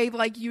up.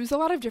 I use a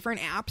lot of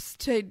different apps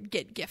to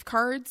get gift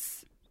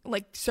cards,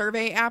 like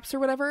survey apps or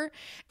whatever,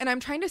 and I'm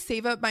trying to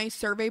save up my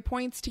survey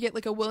points to get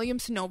like a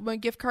Williams-Sonoma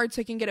gift card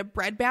so I can get a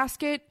bread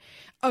basket,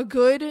 a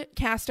good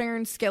cast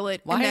iron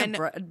skillet. Why and then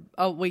bread?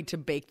 Oh wait, to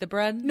bake the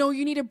bread? No,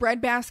 you need a bread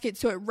basket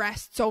so it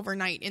rests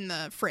overnight in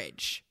the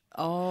fridge.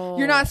 Oh,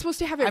 you're not supposed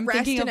to have it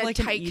rest in a like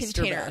tight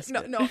container.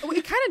 Basket. No,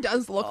 it kind of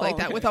does look like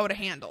that without a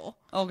handle.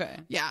 Okay,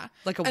 yeah,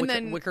 like a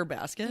wicker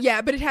basket.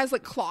 Yeah, but it has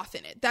like cloth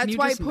in it. That's Can you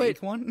why just I put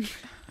make one.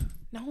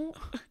 No,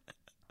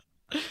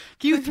 can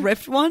you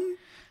thrift one?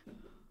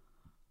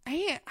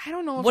 I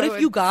don't know. What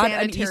if you got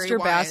an Easter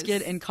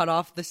basket and cut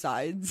off the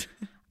sides?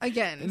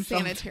 Again,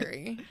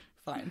 sanitary.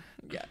 Fine.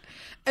 Yeah.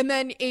 And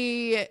then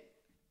you're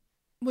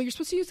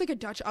supposed to use like a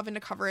Dutch oven to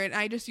cover it. And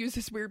I just use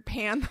this weird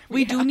pan.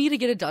 We do need to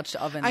get a Dutch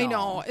oven. I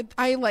know.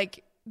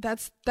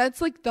 That's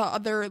like the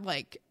other,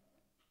 like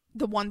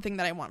the one thing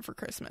that I want for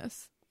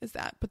Christmas is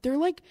that. But they're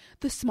like,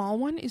 the small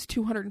one is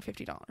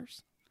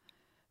 $250.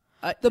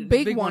 The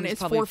big one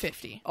is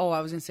 $450. Oh, I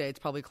was going to say it's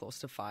probably close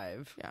to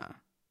 $5. Yeah.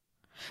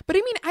 But I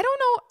mean, I don't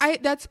know.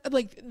 That's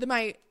like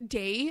my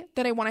day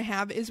that I want to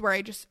have is where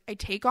I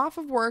take off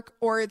of work,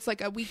 or it's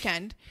like a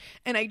weekend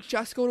and I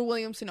just go to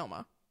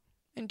Williams-Sonoma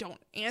and don't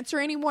answer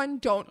anyone,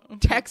 don't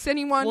text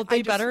anyone. Well, they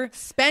I just better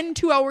spend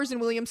 2 hours in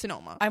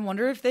Williams-Sonoma. I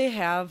wonder if they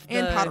have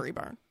and Pottery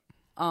Barn.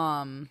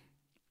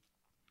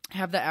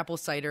 Have the apple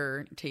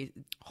cider taste.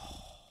 Oh,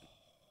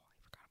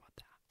 I forgot about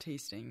that.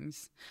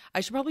 Tastings.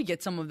 I should probably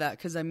get some of that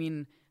because I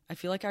mean, I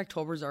feel like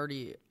October's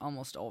already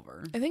almost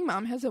over. I think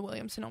Mom has a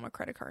Williams-Sonoma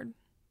credit card.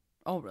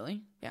 Oh, really?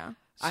 Yeah.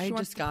 I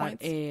just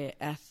got a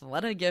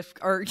Athleta gift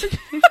card.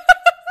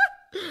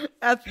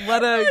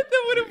 Athleta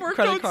that would have worked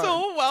out card.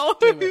 So well.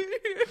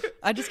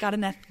 I just got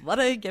an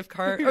Athleta gift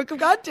card. Oh,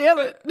 God damn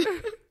it.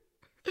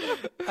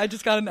 I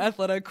just got an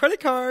Athleta credit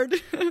card.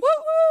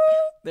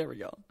 There we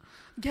go.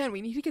 Again,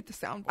 we need to get the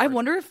soundboard. I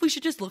wonder if we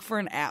should just look for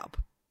an app.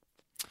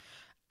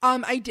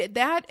 I did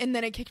that, and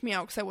then it kicked me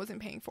out because I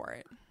wasn't paying for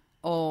it.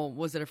 Oh,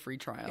 was it a free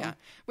trial? Yeah.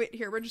 Wait,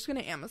 here, we're just going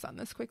to Amazon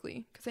this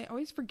quickly because I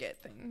always forget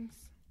things.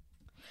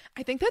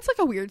 I think that's like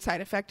a weird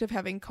side effect of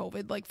having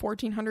COVID like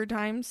 1,400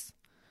 times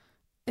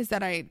is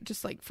that I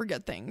just like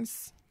forget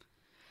things.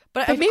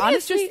 But maybe honestly,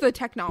 it's just the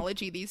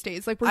technology these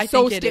days. Like we're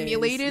so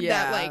stimulated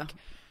that like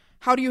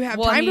How do you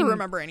have time to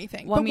remember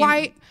anything? But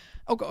why?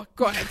 Oh,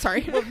 go ahead.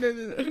 Sorry.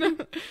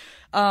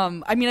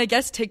 I mean, I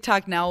guess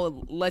TikTok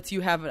now lets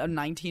you have a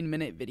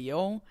 19-minute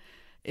video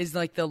is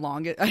like the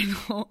longest. I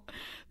know.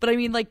 But I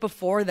mean, like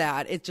before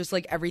that, it's just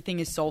like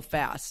everything is so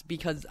fast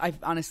because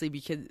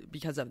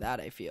because of that,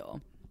 I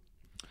feel.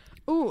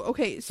 Oh,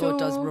 okay. So it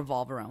does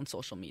revolve around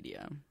social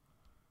media.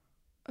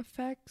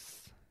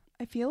 Effects.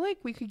 I feel like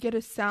we could get a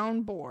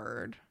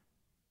soundboard.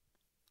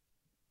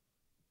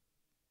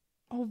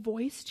 Oh,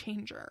 voice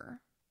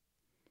changer.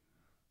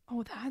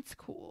 Oh, that's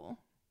cool.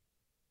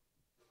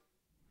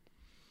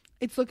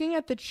 It's looking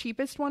at the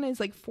cheapest one is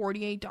like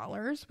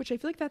 $48, which I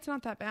feel like that's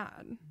not that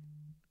bad.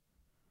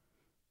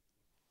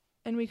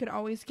 And we could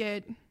always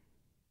get...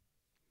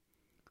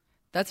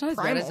 That's not as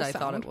bad as I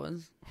thought it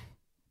was.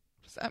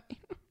 What does that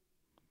mean?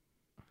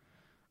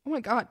 Oh my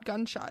god,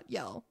 gunshot,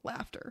 yell,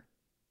 laughter,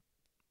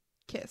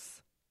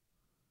 kiss.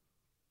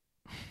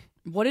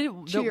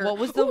 Cheer. What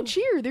was the... Oh,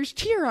 cheer. There's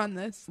cheer on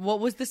this. What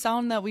was the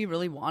sound that we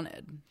really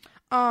wanted?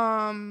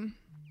 Now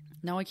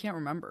I can't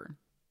remember.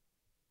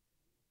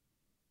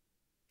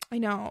 I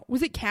know.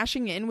 Was it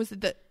cashing in? Was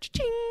it the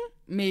ching?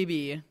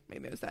 Maybe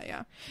it was that,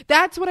 yeah.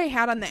 That's what I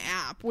had on the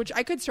app, which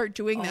I could start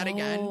doing that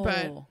again,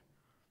 but...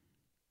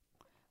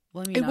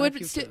 Well, I mean,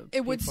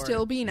 it would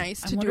still be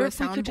nice to do a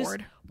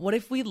soundboard. What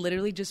if we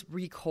literally just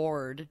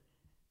record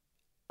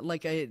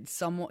like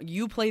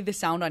you play the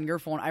sound on your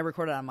phone, I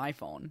record it on my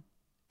phone,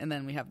 and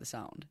then we have the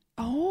sound.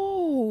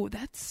 Oh,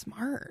 that's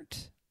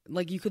smart.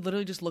 Like you could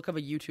literally just look up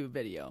a YouTube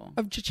video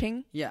of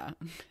cha-ching. Yeah.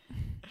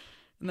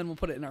 And then we'll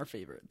put it in our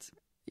favorites.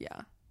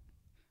 Yeah.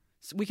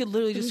 So we could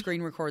literally just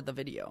screen record the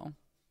video.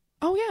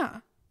 Oh yeah.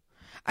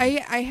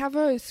 I have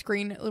a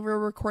screen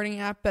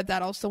recording app, but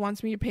that also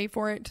wants me to pay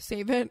for it to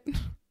save it.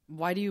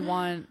 Why do you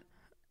want?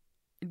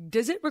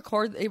 Does it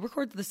record? It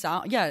records the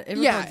sound. Yeah, it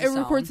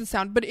records the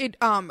sound. But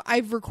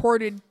I've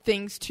recorded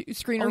things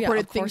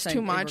recorded things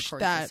too much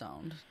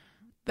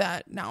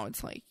that now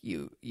it's like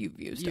you've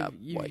used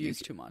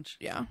too much.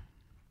 Yeah,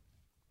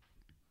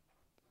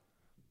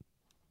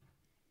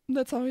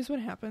 that's always what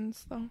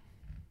happens, though.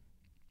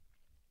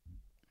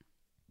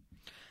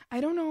 I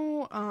don't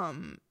know.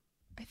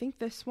 I think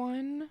this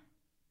one.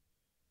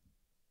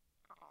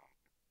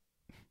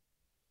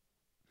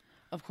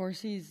 Of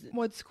course,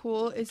 what's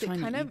cool is it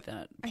kind of,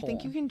 I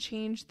think you can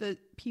change the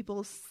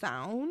people's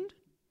sound,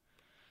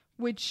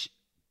 which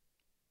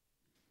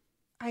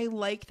I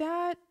like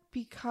that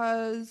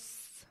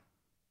because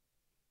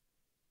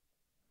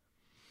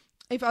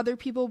if other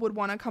people would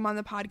want to come on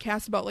the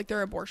podcast about like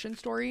their abortion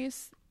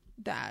stories,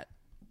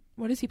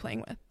 what is he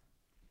playing with?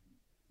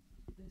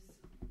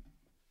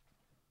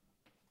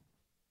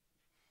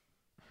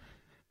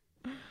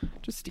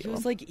 Just steal. He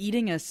was like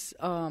eating a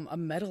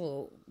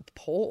metal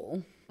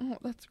pole. Oh,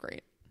 that's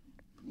great.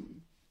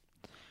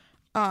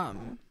 But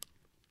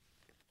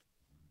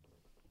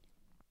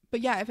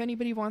yeah, if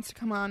anybody wants to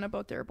come on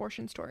about their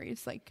abortion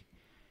stories, like,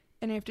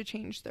 and they have to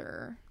change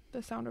the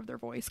sound of their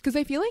voice, because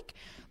I feel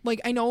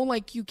like I know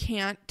like you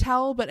can't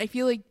tell, but I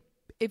feel like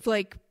if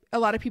like a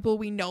lot of people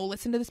we know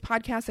listen to this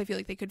podcast, I feel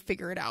like they could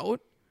figure it out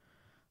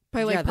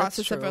by like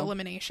process of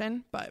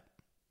elimination. But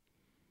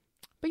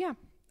yeah,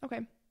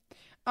 okay.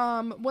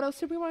 What else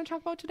did we want to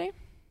talk about today?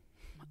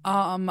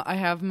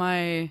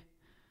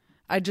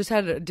 I just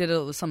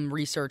did some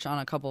research on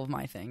a couple of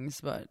my things,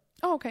 but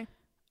okay.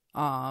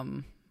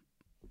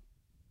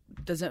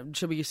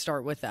 Should we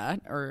start with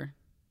that or?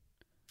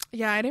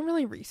 Yeah, I didn't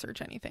really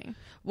research anything.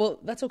 Well,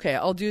 that's okay.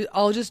 I can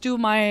just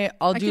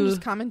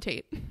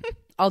commentate.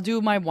 I'll do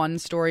my one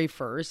story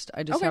first.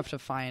 I just have to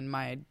find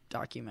my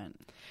document.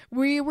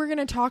 We were going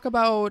to talk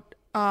about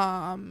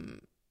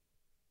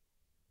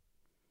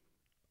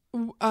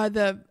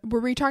were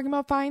we talking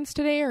about fines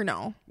today or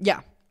no?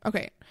 Yeah.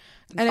 Okay.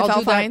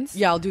 NFL fines?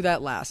 Yeah, I'll do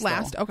that last.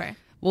 Okay.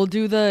 We'll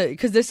do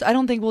because this I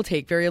don't think will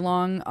take very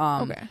long.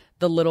 Okay.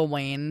 The Lil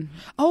Wayne.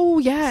 Oh,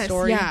 yes.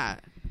 Story. Yeah.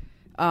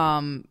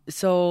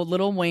 So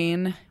Lil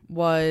Wayne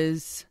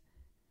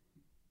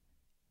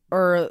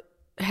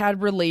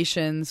had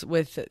relations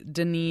with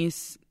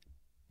Denise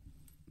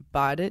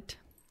Bidot.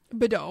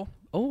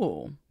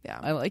 Oh. Yeah.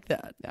 I like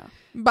that. Yeah.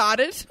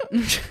 Bidot.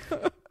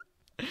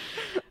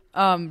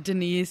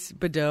 Denise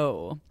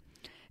Bidot.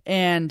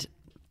 And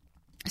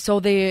so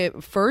they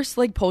first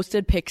like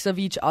posted pics of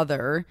each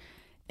other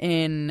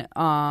in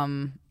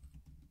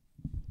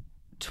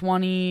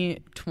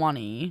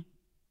 2020,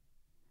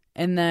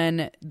 and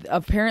then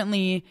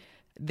apparently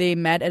they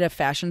met at a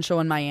fashion show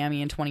in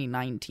Miami in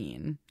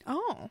 2019.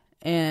 Oh.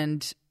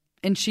 And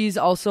she's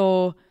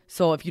also,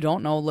 so if you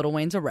don't know, Lil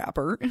Wayne's a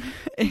rapper.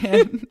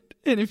 and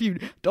if you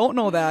don't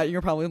know that,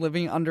 you're probably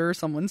living under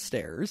someone's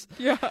stairs.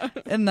 Yeah.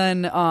 And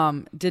then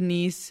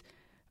Denise,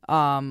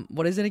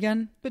 what is it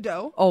again?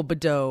 Bidot. Oh,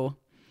 Bidot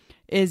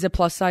is a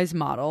plus size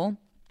model.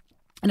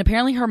 And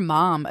apparently her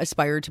mom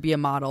aspired to be a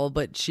model,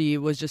 but she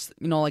was just,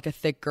 like a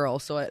thick girl.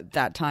 So at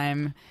that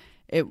time,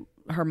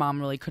 her mom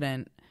really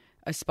couldn't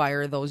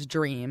aspire those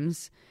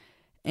dreams.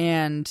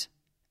 And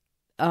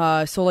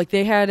so like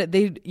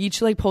they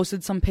each like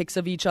posted some pics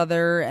of each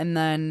other. And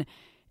then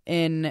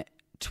in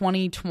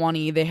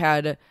 2020 they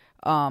had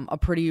a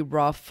pretty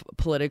rough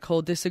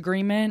political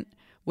disagreement,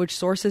 which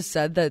sources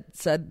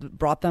said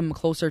brought them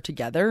closer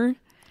together.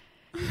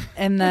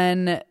 And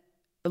then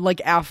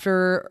like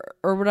after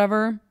or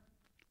whatever.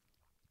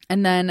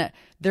 And then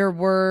there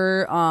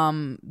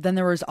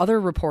was other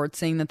reports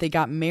saying that they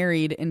got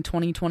married in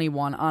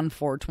 2021 on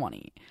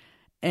 420.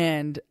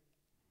 And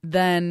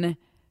then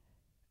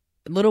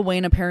Lil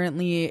Wayne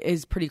apparently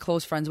is pretty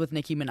close friends with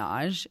Nicki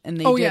Minaj, and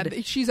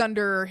they she's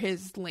under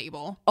his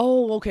label.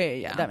 Oh, okay,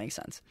 yeah, that makes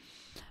sense.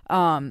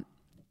 And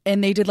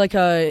they did like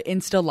a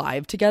Insta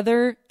Live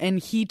together, and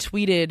he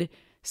tweeted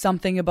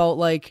something about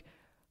like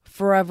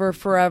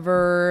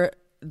forever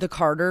the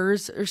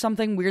Carters or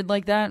something weird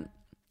like that.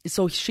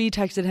 So she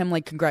texted him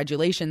like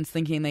congratulations,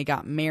 thinking they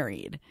got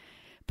married.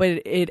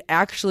 But it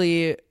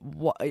actually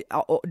whoa,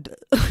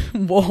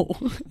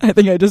 I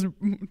think I just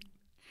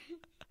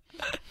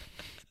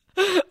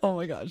oh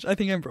my gosh, I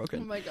think I'm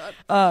broken. Oh my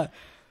god.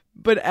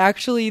 But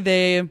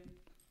actually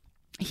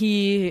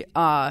he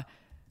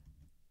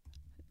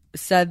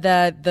said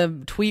that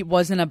the tweet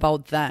wasn't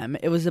about them.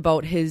 It was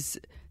about his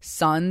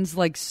sons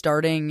like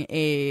starting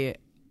a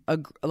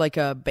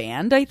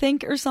band, I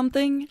think, or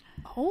something.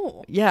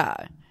 Oh. Yeah.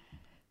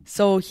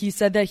 So he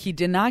said that he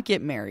did not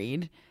get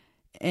married,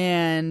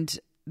 and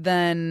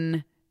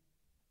then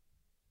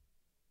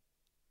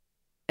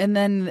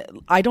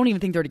I don't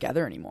even think they're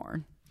together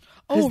anymore.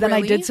 Because then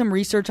really? I did some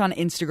research on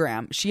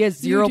Instagram. She has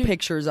zero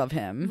pictures of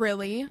him.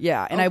 Really?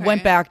 Yeah. And I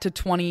went back to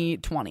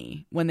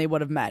 2020 when they would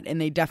have met, and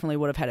they definitely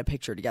would have had a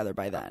picture together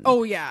by then.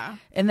 Oh, yeah.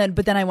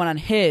 But then I went on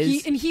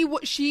his.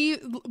 She,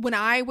 when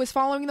I was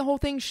following the whole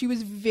thing, she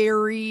was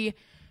very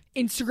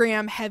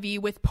Instagram heavy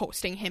with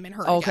posting him and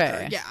her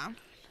together. Yeah.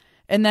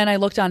 And then I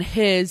looked on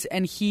his,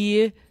 and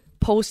he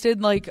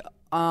posted like,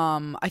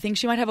 I think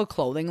she might have a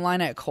clothing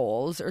line at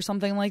Kohl's or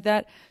something like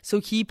that.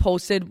 So he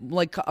posted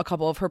like a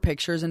couple of her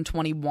pictures in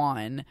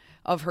 21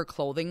 of her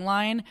clothing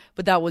line,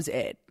 but that was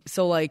it.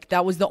 So like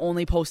that was the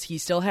only post he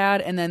still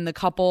had. And then the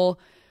couple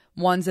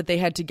ones that they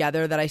had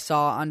together that I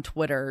saw on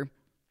Twitter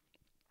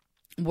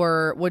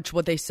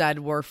what they said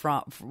were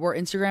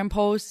Instagram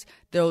posts.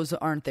 Those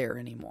aren't there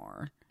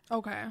anymore.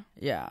 Okay.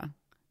 Yeah.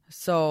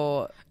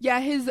 So yeah,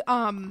 his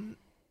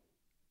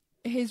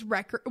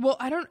record. Well,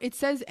 it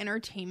says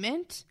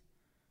entertainment.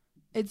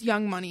 It's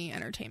Young Money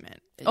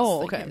Entertainment.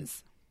 Okay.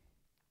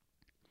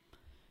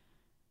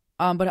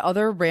 But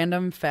other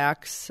random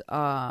facts,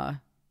 I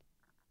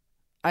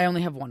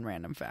only have one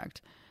random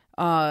fact.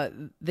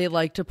 They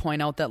like to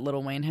point out that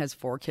Lil Wayne has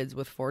 4 kids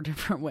with 4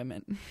 different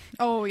women.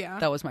 Oh, yeah.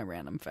 That was my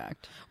random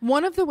fact.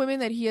 One of the women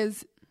that he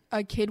has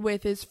a kid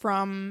with is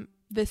from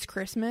This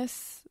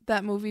Christmas,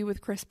 that movie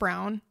with Chris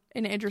Brown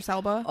and Idris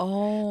Elba.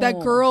 Oh. That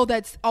girl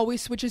that's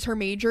always switches her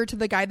major to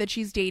the guy that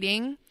she's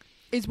dating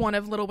is one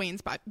of Lil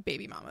Wayne's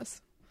baby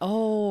mamas.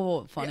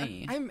 Oh,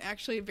 funny. Yeah, I'm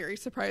actually very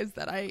surprised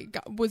that I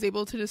was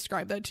able to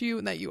describe that to you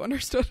and that you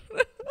understood.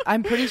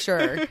 I'm pretty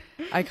sure.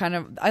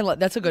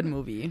 That's a good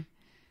movie.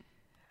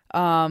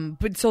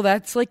 But so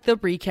that's like the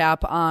recap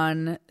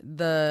on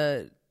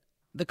the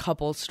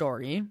couple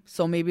story.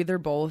 So maybe they're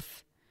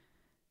both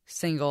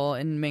single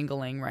and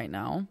mingling right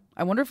now.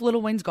 I wonder if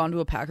Lil Wayne's gone to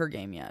a Packer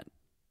game yet.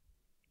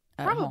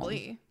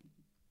 Probably. Home.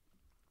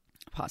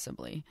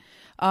 Possibly.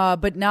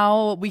 But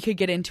now we could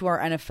get into our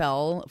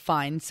NFL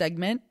fine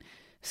segment.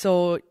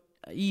 So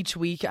each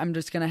week I'm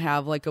just going to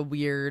have like a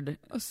weird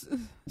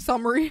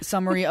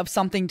summary of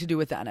something to do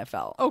with the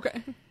NFL.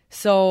 Okay.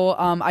 So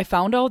I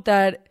found out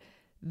that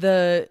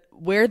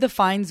where the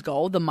fines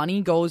go, the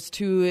money goes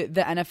to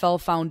the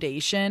NFL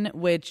Foundation,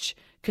 which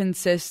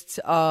consists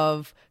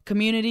of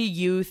community,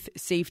 youth,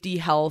 safety,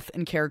 health,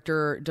 and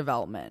character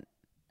development,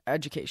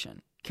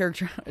 education. Well,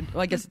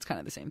 I guess it's kind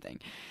of the same thing.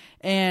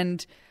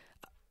 And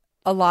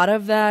a lot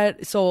of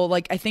that, so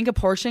like I think a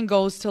portion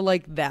goes to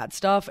like that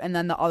stuff, and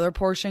then the other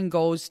portion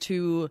goes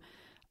to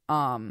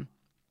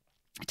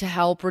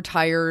help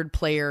retired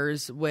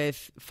players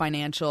with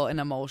financial and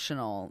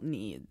emotional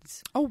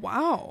needs. Oh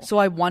wow. So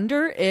I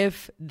wonder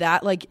if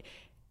that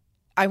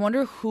I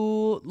wonder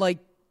who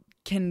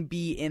can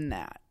be in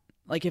that.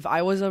 Like if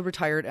I was a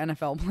retired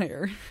NFL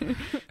player,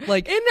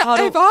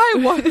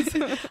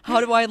 how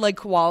do I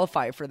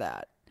qualify for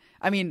that?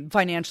 I mean,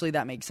 financially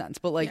that makes sense,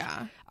 but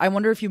yeah. I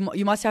wonder if you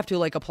must have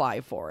to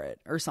apply for it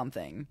or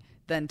something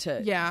then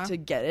to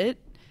get it.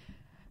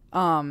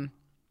 And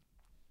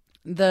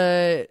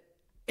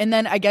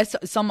then I guess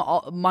some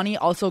money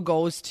also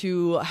goes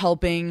to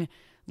helping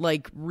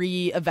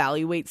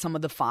reevaluate some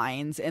of the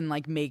fines and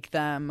make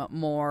them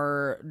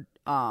more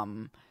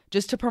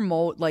just to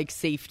promote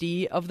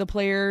safety of the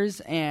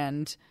players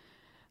and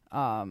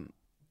I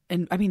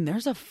mean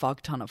there's a fuck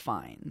ton of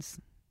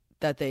fines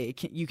that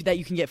you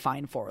can get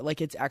fined for.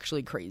 It's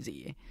actually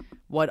crazy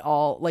what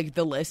all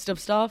the list of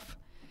stuff.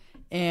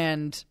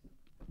 And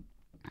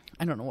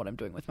I don't know what I'm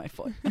doing with my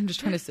foot. I'm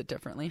just trying to sit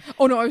differently.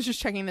 Oh no, I was just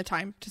checking the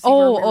time to see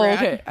where we were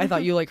okay. at. I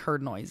thought you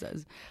heard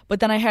noises. But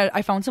then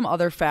I found some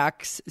other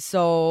facts.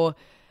 So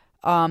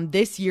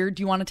this year,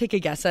 do you want to take a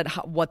guess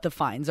at what the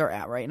fines are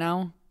at right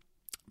now?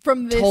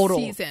 from this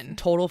season.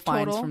 Total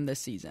fines from this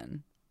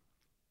season.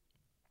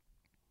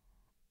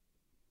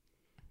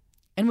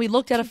 And we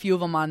looked at a few of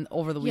them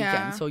over the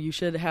weekend, so you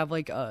should have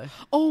like a...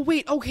 Oh,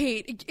 wait,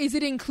 okay. Is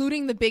it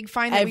including the big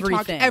fine that we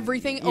talked?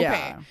 Everything? Okay.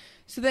 Yeah.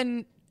 So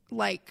then,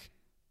 like,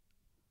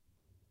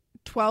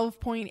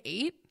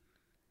 12.8?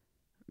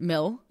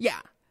 Mil?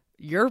 Yeah.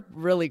 You're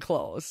really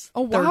close.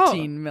 Oh, wow.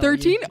 13 million.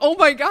 13? Oh,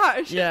 my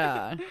gosh.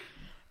 Yeah.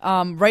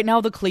 Right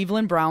now, the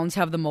Cleveland Browns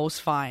have the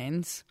most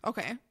fines.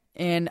 Okay.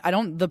 And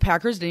the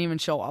Packers didn't even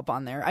show up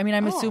on there. I mean,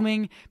 I'm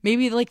assuming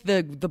maybe like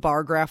the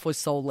bar graph was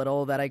so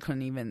little that I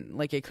couldn't even,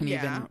 like it couldn't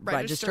even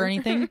register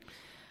anything.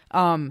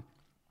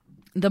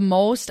 The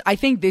most, I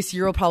think this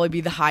year will probably be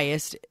the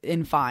highest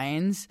in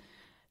fines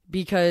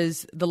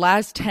because the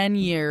last 10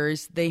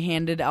 years they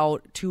handed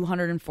out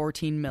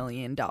 $214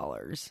 million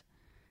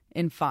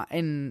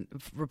in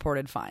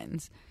reported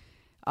fines.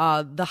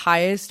 The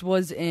highest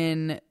was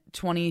in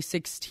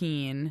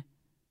 2016,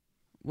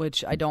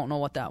 which I don't know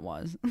what that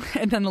was.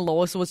 And then the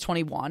lowest was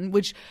 21,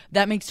 which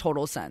that makes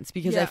total sense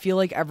because I feel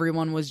like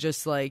everyone was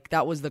just like,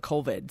 that was the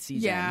COVID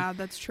season. Yeah,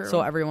 that's true.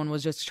 So everyone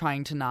was just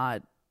trying to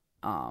not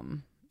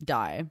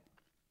die.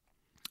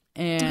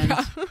 And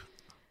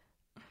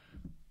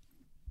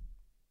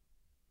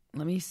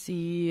let me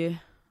see.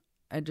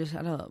 I just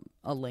had a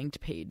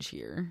linked page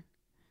here.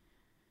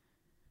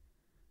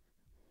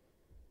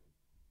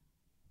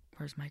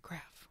 Where's my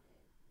graph?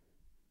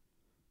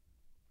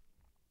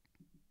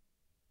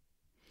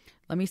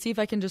 Let me see if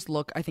I can just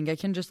look. I think I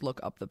can just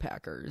look up the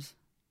Packers.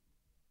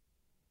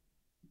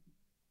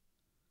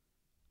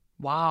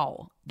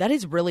 Wow. That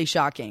is really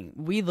shocking.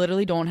 We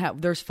literally don't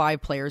have... There's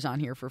 5 players on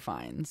here for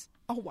fines.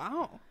 Oh,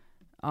 wow.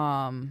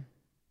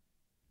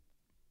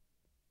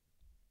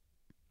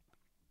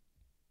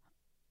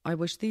 I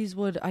wish these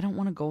would... I don't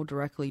want to go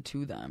directly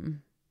to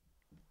them.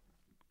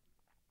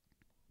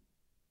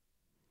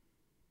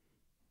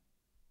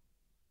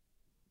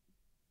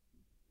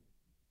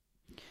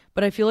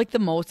 But I feel like the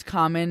most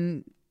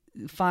common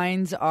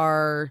fines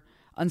are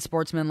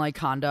unsportsmanlike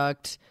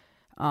conduct.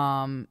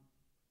 A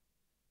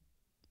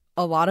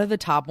lot of the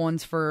top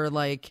ones for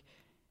like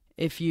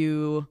if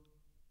you...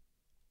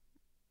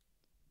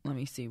 Let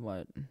me see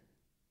what...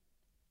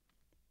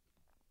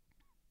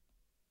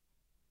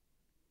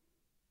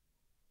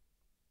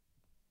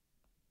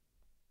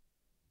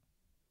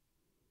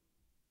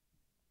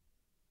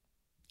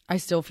 I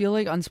still feel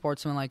like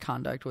unsportsmanlike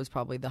conduct was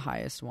probably the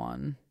highest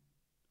one.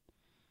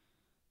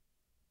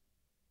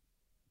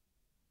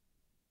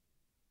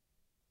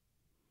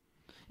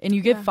 And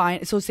you get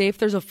fined. So say if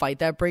there's a fight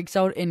that breaks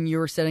out and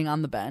you're sitting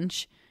on the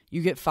bench,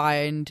 you get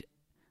fined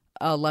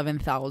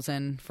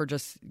 $11,000 for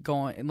just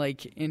going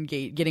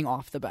getting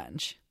off the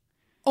bench.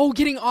 Oh,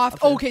 getting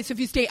off. Okay, so if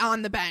you stay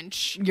on the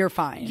bench, you're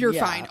fine. You're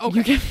fine. Okay,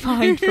 you get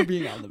fined for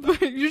being on the bench.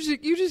 But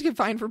you just get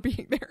fined for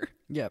being there.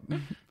 Yep.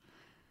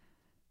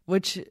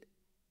 Which,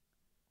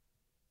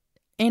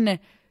 and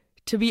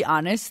to be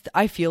honest,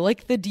 I feel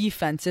like the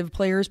defensive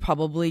players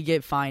probably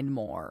get fined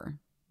more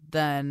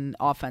than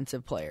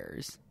offensive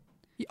players.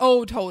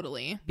 Oh,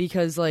 totally.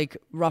 Because like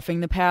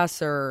roughing the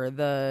passer,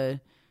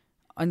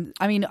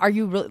 I mean, are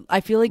you really?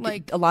 I feel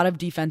like a lot of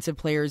defensive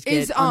players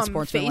get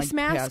unsportsmanlike face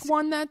mask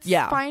one that's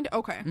fined.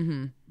 Okay.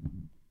 Mm-hmm.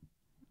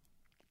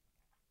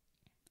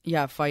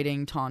 Yeah,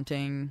 fighting,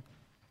 taunting.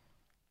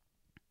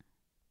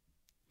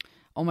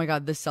 Oh my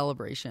God, this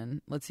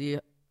celebration. Let's see.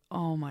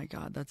 Oh my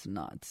God, that's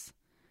nuts.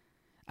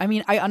 I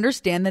mean, I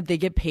understand that they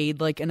get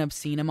paid like an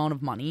obscene amount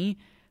of money,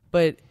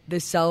 but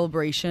this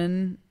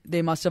celebration,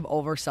 they must have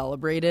over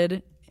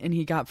celebrated, and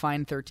he got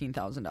fined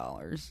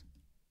 $13,000.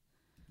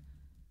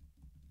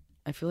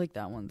 I feel like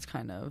that one's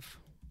kind of...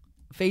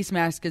 Face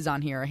mask is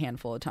on here a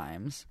handful of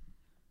times.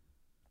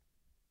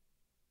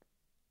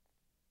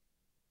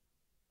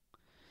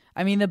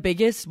 I mean, the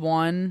biggest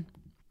one...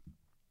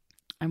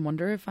 I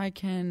wonder if I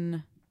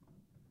can...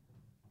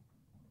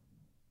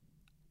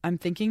 I'm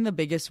thinking the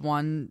biggest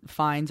one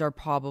fines are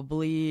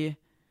probably...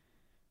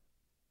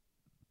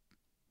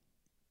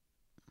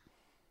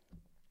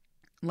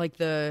 like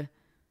the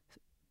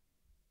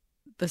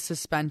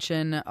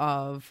suspension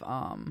of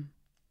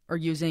or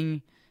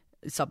using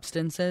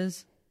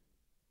substances.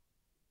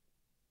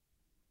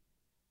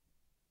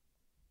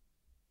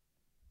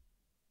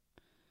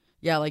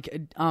 Yeah, like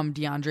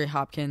DeAndre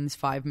Hopkins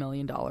 $5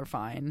 million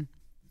fine.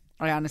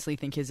 I honestly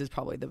think his is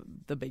probably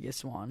the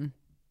biggest one.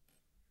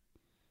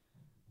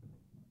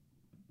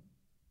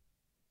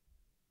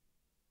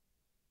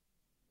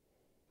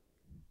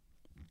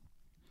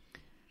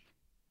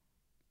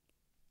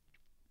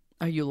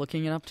 Are you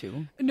looking it up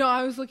too? No,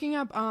 I was looking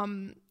up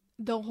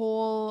the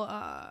whole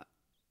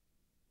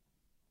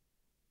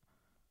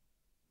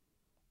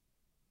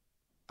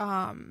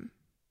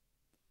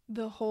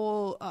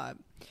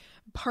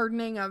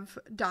pardoning of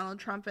Donald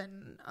Trump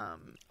and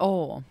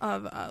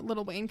of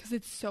Lil Wayne, because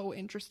it's so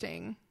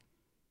interesting.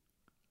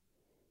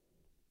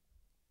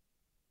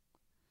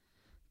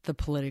 The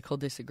political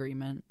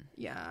disagreement.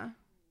 Yeah.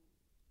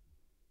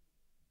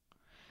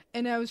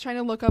 And I was trying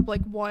to look up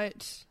like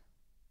what...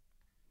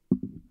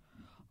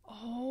 Oh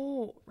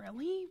Oh,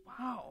 really?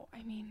 Wow.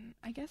 I mean,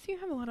 I guess you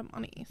have a lot of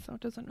money, so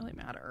it doesn't really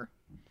matter.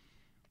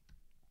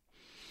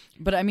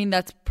 But I mean,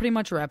 that's pretty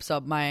much wraps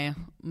up my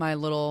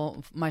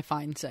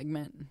fine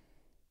segment.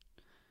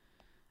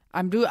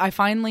 I'm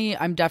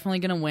definitely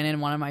gonna win in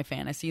one of my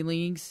fantasy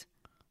leagues.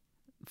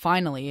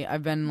 Finally,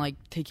 I've been like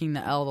taking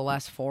the L the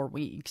last 4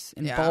 weeks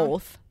in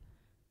both.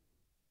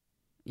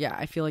 Yeah,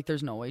 I feel like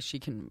there's no way she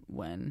can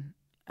win.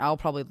 I'll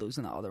probably lose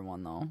in the other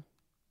one though.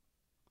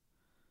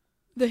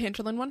 The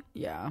Hinterland one?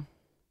 Yeah.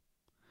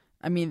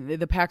 I mean,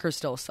 the Packers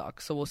still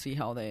suck, so we'll see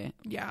how they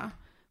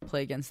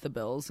play against the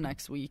Bills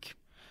next week.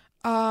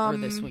 Or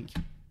this week.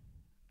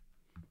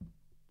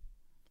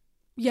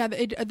 Yeah,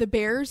 the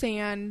Bears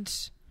and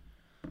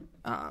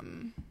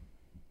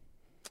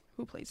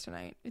who plays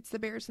tonight? It's the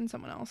Bears and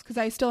someone else, because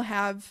I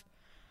have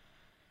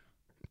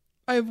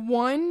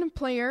one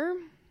player.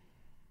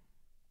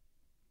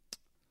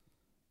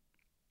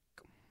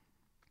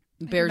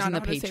 Bears and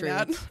the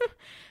Patriots.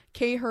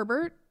 Kay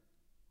Herbert.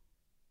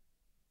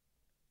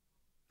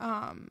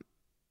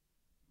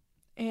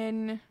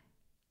 In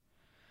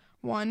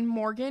one,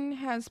 Morgan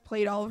has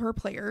played all of her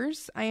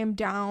players. I am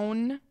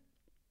down.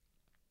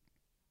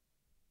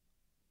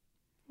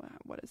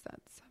 What is that?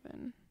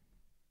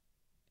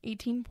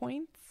 18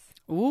 points.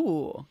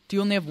 Ooh. Do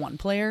you only have one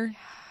player?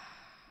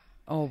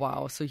 Oh,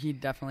 wow. So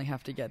he'd definitely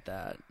have to get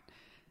that.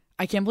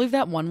 I can't believe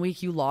that 1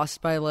 week you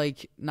lost by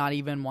like not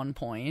even 1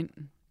 point.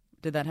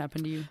 Did that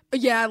happen to you?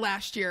 Yeah,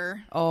 last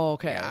year. Oh,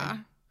 okay. Yeah.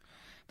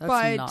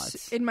 That's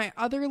nuts. In my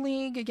other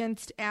league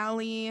against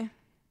Allie,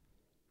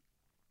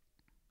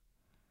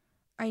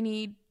 I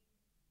need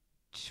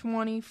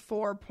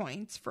 24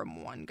 points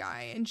from one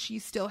guy, and she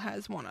still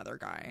has one other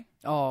guy.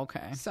 Oh,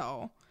 okay.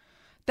 So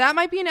that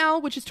might be an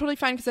L, which is totally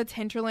fine because that's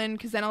Hinterland,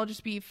 because then I'll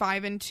just be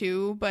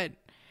 5-2. But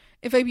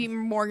if I beat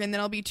Morgan,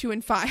 then I'll be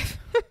 2-5.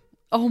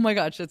 Oh my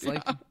gosh, it's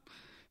like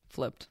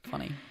flipped.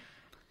 Funny.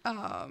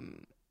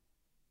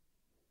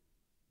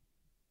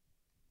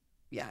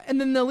 Yeah,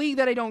 and then the league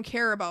that I don't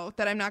care about,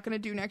 that I'm not going to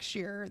do next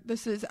year,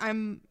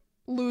 I'm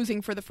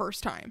losing for the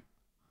first time.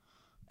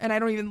 And I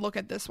don't even look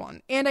at this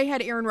one. And I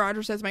had Aaron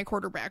Rodgers as my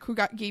quarterback, who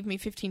gave me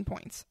 15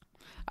 points.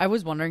 I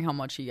was wondering how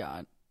much he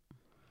got.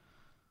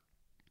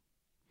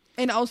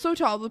 And also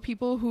to all the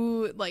people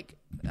who, like,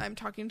 I'm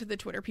talking to the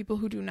Twitter people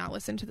who do not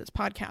listen to this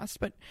podcast,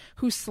 but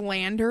who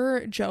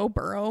slander Joe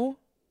Burrow.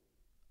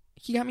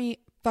 He got me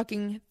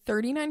fucking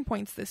 39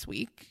 points this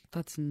week.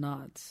 That's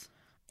nuts.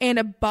 And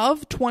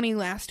above 20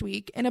 last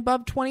week, and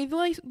above 20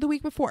 the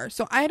week before.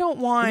 So I don't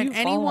want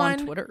anyone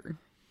on Twitter.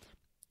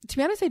 To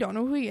be honest, I don't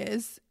know who he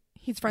is.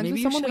 He's friends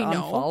with someone we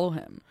know. Follow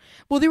him.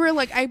 Well, they were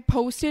like, I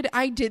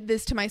did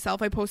this to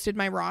myself. I posted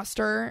my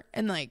roster,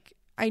 and like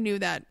I knew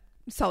that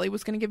Sully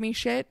was going to give me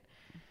shit.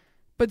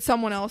 But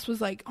someone else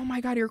was like, "Oh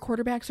my God, your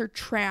quarterbacks are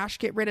trash.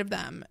 Get rid of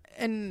them."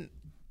 And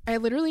I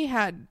literally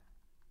had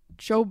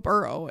Joe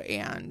Burrow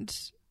and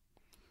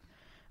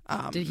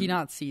did he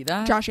not see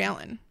that? Josh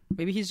Allen.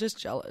 Maybe he's just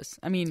jealous.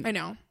 I mean, I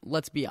know.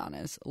 Let's be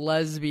honest.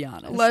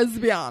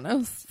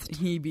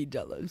 He be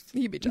jealous.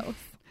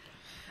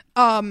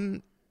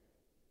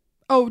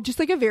 Oh, just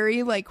like a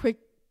very like quick,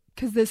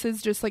 because this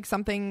is just like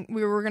something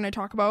we were going to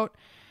talk about.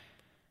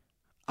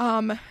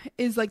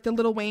 Is like the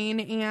Lil Wayne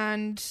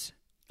and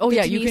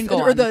you can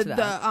go on to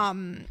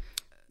that.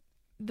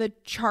 The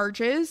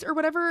charges or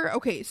whatever.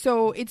 Okay,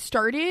 so it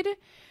started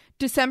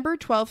December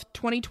 12th,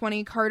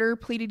 2020, Carter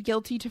pleaded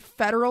guilty to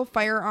federal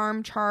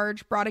firearm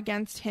charge brought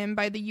against him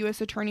by the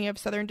U.S. Attorney of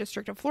Southern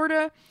District of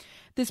Florida.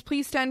 This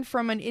plea stemmed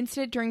from an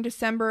incident during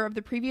December of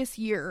the previous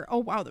year. Oh,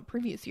 wow, the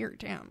previous year.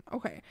 Damn.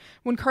 Okay.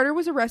 When Carter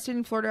was arrested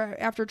in Florida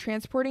after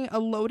transporting a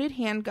loaded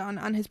handgun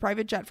on his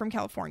private jet from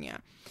California.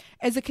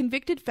 As a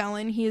convicted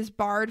felon, he is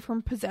barred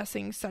from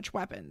possessing such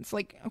weapons.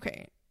 Like,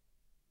 okay.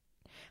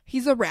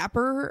 He's a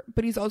rapper,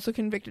 but he's also a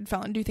convicted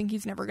felon. Do you think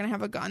he's never going to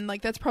have a gun?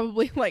 Like, that's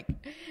probably like...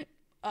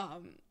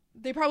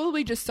 they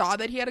probably just saw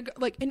that he had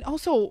and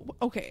also,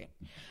 okay,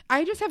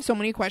 I just have so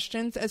many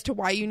questions as to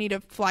why you need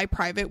to fly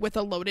private with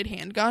a loaded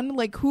handgun.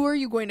 Like, who are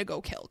you going to go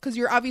kill? Because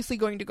you're obviously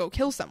going to go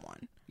kill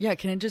someone. Yeah,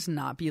 can it just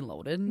not be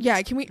loaded?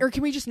 Yeah, can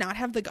we just not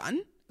have the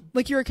gun?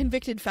 Like, you're a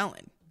convicted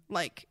felon.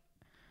 Like,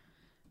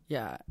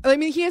 yeah. I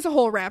mean, he has a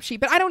whole rap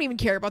sheet, but I don't even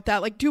care about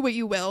that. Like, do what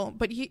you will.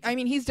 But he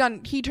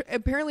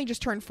apparently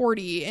just turned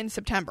 40 in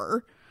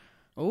September.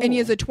 Ooh. And he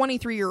has a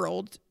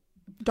 23-year-old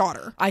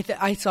daughter.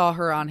 I saw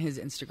her on his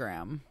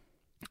Instagram,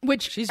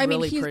 which she's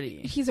really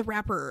pretty. He's a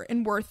rapper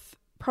and worth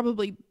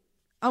probably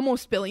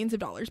almost billions of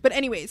dollars. But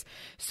anyways,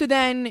 so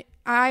then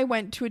I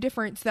went to so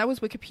that was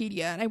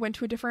Wikipedia, and I went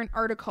to a different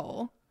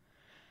article,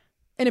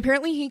 and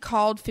apparently he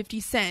called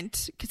 50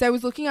 Cent, because I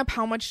was looking up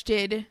how much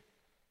did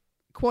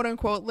quote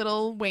unquote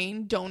Lil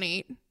Wayne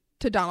donate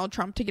to Donald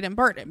Trump to get him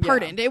pardoned.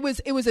 Yeah.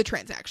 It was a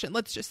transaction.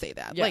 Let's just say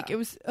that. Yeah. Like, it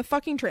was a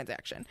fucking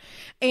transaction.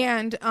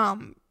 And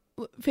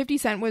 50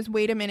 Cent was,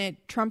 wait a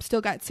minute, Trump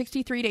still got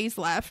 63 days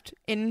left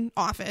in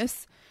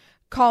office.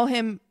 Call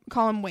him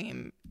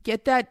Wayne.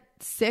 Get that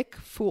sick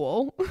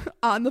fool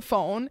on the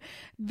phone.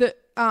 They're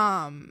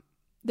going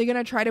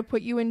to try to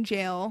put you in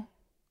jail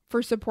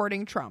for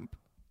supporting Trump.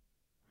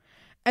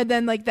 And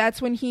then like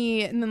that's when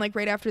and then like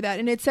right after that,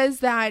 and it says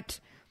that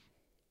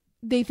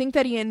they think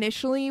that he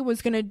initially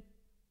was going to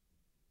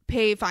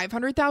pay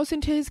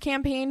 $500,000 to his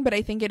campaign, but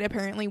I think it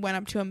apparently went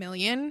up to $1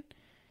 million.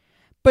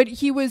 But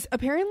he was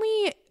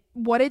apparently,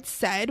 what it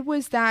said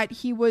was that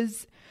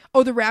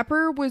the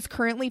rapper was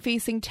currently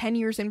facing 10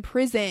 years in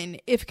prison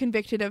if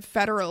convicted of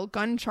federal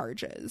gun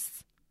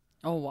charges.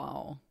 Oh,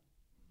 wow.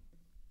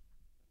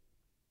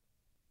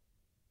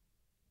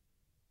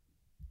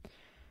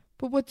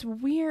 But what's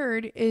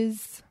weird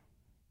is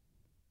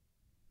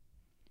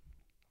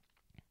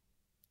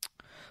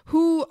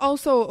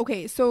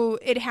so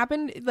it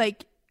happened,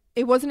 like,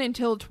 it wasn't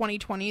until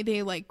 2020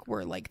 they like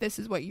were like, this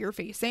is what you're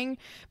facing,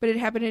 but it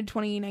happened in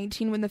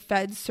 2019 when the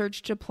feds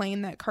searched a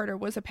plane that Carter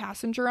was a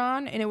passenger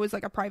on, and it was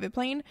like a private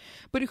plane.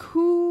 But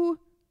who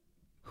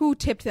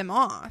tipped them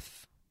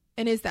off,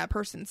 and is that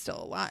person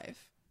still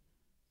alive?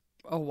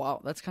 Oh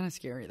wow, that's kind of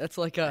scary. That's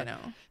like I know.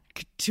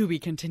 To be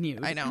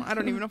continued. I know. I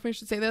don't even know if I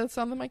should say that. It's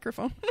on the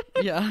microphone.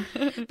 Yeah.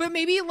 But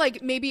maybe,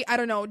 I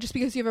don't know, just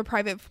because you have a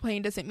private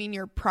plane doesn't mean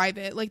you're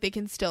private. Like, they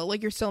can still,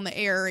 like, you're still in the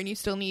air, and you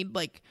still need,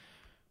 like,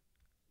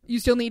 you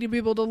still need to be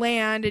able to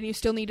land, and you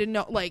still need to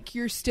know, like,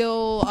 you're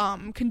still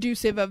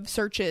conducive of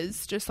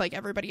searches, just like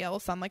everybody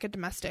else on, like, a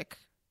domestic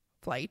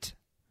flight.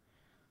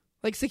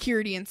 Like,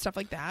 security and stuff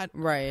like that.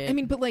 Right. I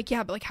mean, but, like,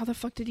 yeah, but, like, how the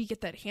fuck did he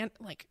get that hand,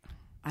 like...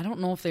 I don't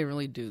know if they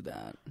really do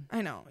that.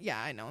 I know.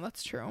 Yeah, I know.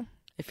 That's true.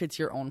 If it's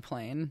your own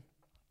plane.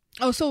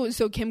 Oh,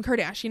 so Kim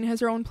Kardashian has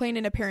her own plane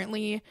and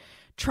apparently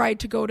tried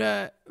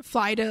to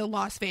fly to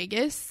Las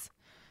Vegas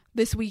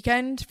this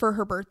weekend for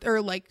her birthday,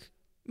 or like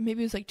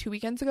maybe it was like 2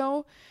 weekends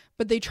ago,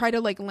 but they tried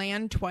to like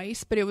land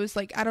twice, but it was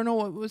like, I don't know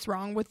what was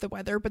wrong with the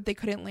weather, but they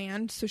couldn't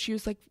land. So she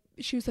was like,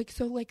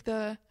 so like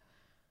the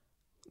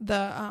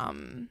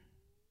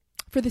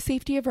for the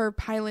safety of our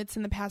pilots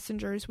and the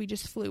passengers, we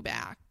just flew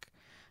back.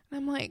 And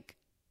I'm like,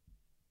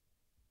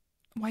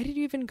 why did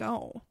you even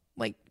go?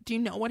 Like, do you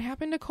know what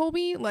happened to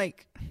Colby?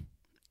 Like,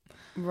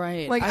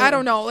 right. Like, I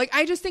don't know. Like,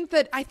 I just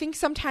think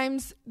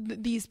sometimes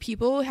these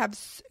people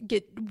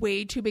get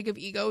way too big of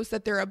egos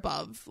that they're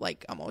above,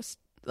 like, almost,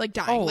 like,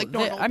 dying. Like,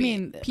 normal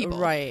people.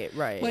 Right.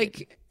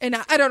 Like, and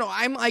I don't know.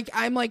 I'm like,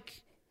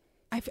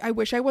 I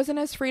wish I wasn't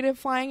as afraid of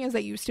flying as I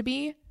used to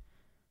be.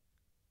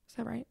 Is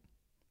that right?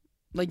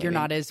 Like, maybe. You're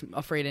not as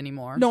afraid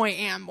anymore? No, I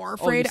am more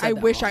afraid. I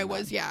wish I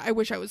was. Yeah, I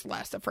wish I was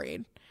less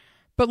afraid.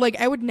 But,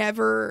 like, I would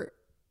never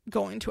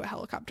go into a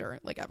helicopter,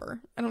 like, ever.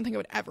 I don't think I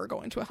would ever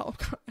go into a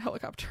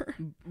helicopter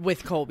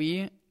with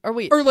Colby. Or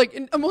wait, or like,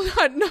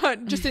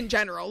 not just in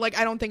general. Like,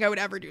 I don't think I would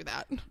ever do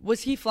that.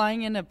 Was he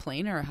flying in a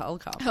plane or a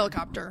helicopter?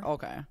 Helicopter.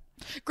 Okay.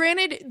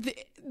 Granted,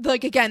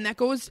 like, again, that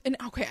goes, and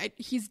okay,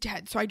 he's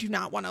dead, so I do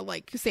not want to,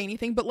 like, say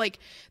anything, but, like,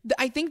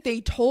 I think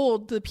they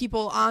told the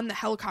people on the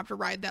helicopter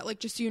ride that, like,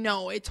 just so you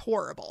know, it's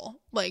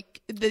horrible. Like,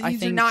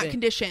 these are not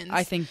conditions.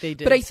 I think they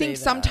did. But I think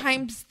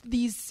sometimes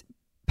these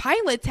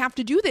pilots have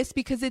to do this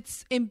because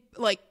it's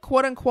like,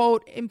 quote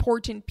unquote,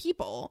 important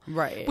people,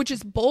 right? Which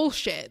is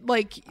bullshit.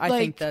 Like, I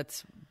think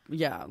that's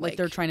like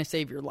they're trying to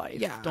save your life.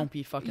 Yeah, don't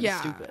be fucking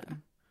stupid.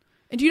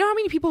 And do you know how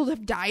many people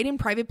have died in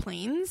private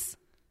planes?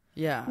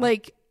 Yeah,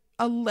 like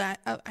I don't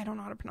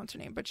know how to pronounce her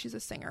name, but she's a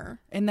singer.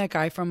 And that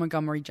guy from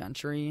Montgomery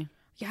Gentry.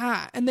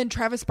 Yeah, and then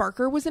Travis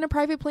Barker was in a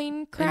private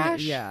plane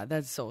crash. Yeah,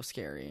 that's so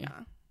scary.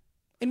 Yeah,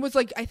 and was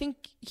like, I think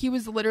he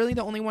was literally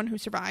the only one who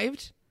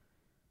survived.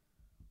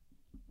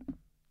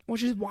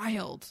 Which is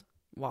wild.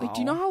 Wow. Like, do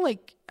you know how,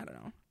 like, I don't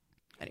know.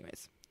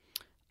 Anyways.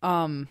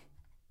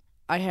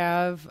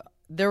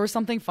 There was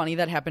something funny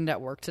that happened at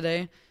work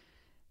today.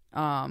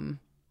 I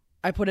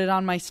put it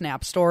on my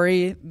Snap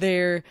story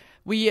there.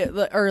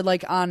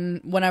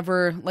 On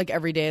whenever, like,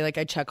 every day, like,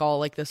 I check all,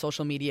 like, the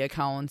social media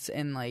accounts,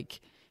 and, like,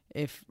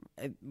 if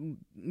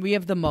we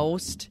have the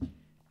most,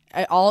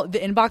 the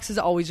inbox is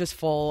always just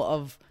full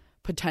of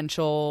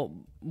potential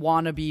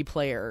wannabe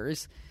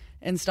players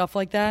and stuff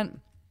like that.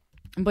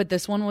 But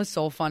this one was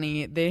so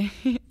funny. There's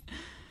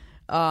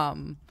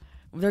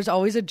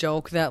always a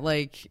joke that,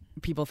 like,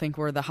 people think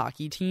we're the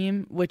hockey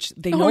team, which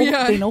they know.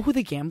 They know who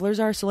the gamblers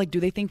are. So, like,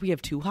 do they think we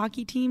have 2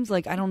 hockey teams?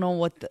 Like, I don't know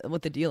what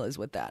the deal is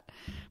with that.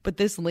 But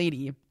this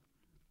lady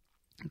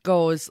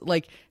goes,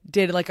 like,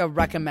 did like a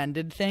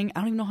recommended thing. I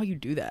don't even know how you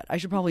do that. I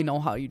should probably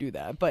know how you do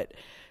that. But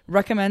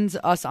recommends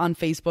us on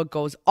Facebook.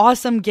 Goes,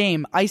 awesome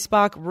game.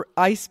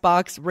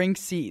 Icebox rink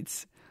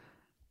seats.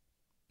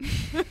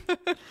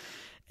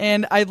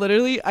 And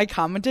I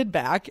commented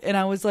back, and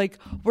I was like,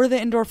 we're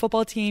the indoor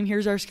football team.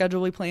 Here's our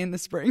schedule. We play in the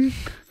spring.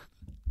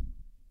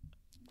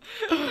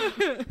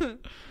 I'm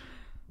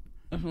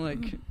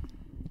like,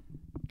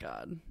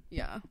 God.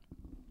 Yeah.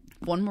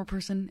 If one more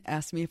person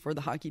asked me if we're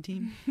the hockey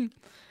team.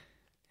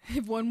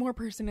 If one more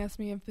person asks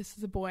me if this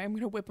is a boy, I'm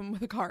going to whip him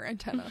with a car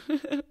antenna.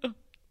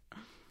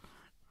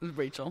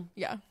 Rachel.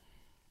 Yeah.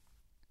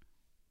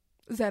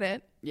 Is that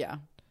it? Yeah.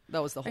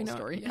 That was the whole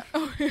story. Yeah.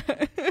 Oh,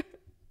 yeah.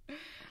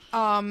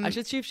 I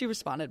should see if she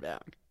responded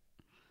back.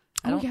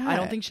 I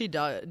don't think she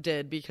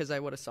did, because I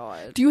would have saw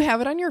it. Do you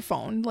have it on your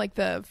phone, like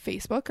the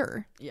Facebook,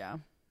 or? Yeah.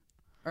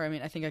 Or I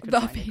mean, I think I could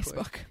the find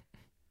Facebook.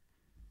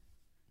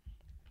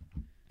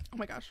 Oh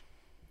my gosh.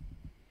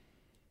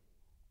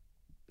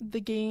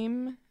 The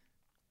game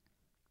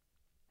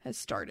has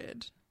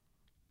started.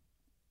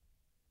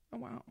 Oh,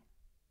 wow.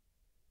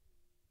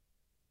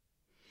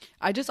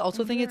 I just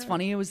also think it's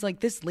funny. It was like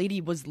this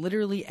lady was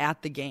literally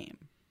at the game.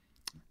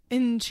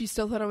 And she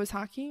still thought it was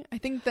hockey? I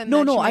think then.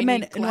 I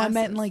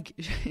meant like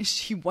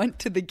she went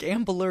to the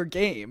Gambler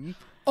game.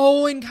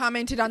 Oh, and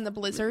commented on the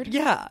Blizzard?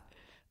 Yeah.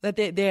 That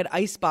they had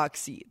icebox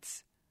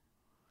seats.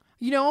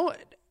 You know,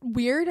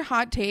 weird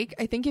hot take.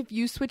 I think if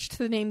you switched to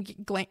the name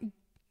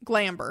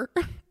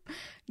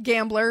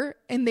Gambler,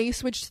 and they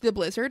switched to the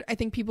Blizzard, I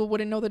think people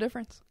wouldn't know the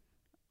difference.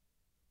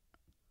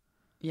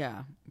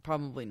 Yeah,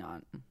 probably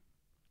not.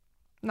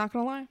 Not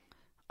gonna lie.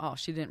 Oh,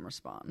 she didn't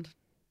respond.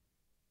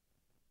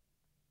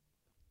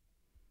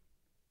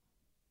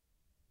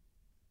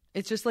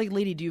 It's just like,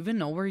 lady, do you even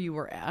know where you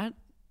were at?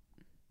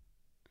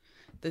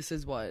 This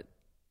is what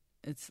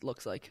it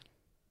looks like.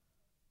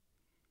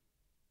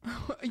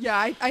 Yeah,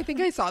 I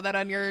think I saw that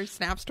on your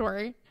Snap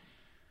story.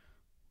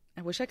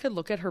 I wish I could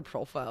look at her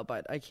profile,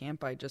 but I can't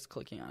by just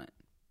clicking on it.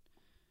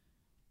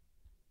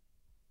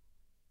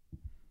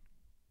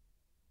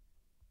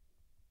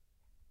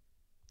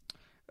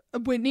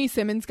 Whitney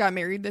Simmons got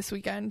married this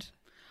weekend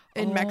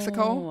in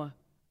Mexico.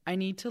 I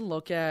need to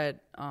look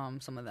at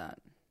some of that.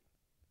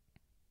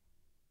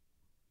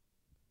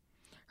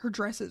 Her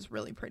dress is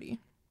really pretty.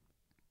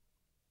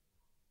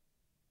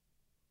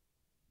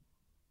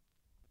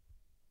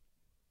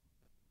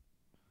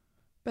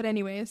 But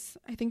anyways,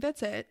 I think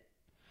that's it.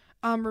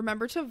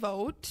 Remember to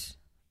vote.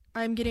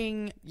 I'm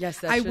getting. Yes,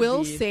 that I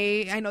will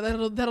say. I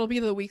know that'll be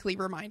the weekly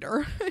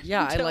reminder.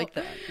 Yeah, I like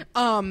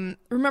that.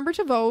 Remember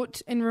to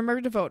vote, and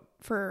remember to vote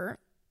for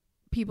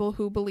people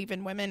who believe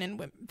in women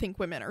and think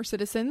women are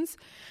citizens.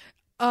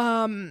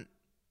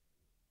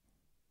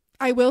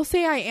 I will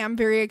say I am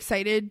very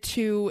excited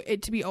to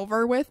it to be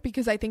over with,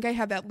 because I think I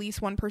have at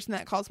least one person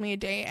that calls me a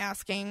day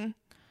asking,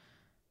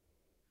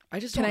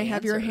 can I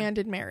have your hand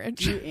in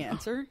marriage? Do you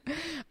answer?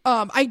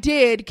 I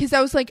did, because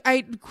I was like,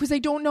 because I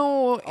don't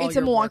know, it's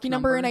a Milwaukee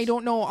number and I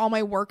don't know all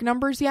my work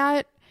numbers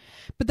yet.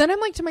 But then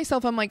I'm like to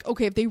myself, I'm like,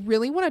 okay, if they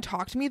really want to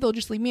talk to me, they'll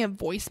just leave me a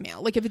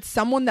voicemail. Like if it's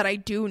someone that I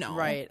do know.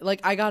 Right.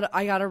 Like I got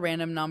a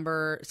random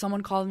number.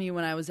 Someone called me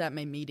when I was at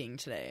my meeting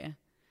today.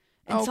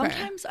 And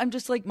sometimes I'm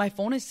just like, my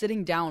phone is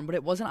sitting down, but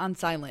it wasn't on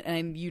silent,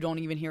 and you don't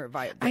even hear it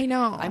vibrate. I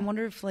know. I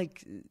wonder if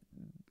like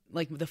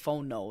the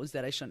phone knows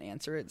that I shouldn't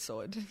answer it,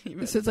 so it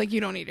even... So it's like,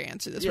 you don't need to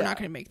answer this. Yeah. We're not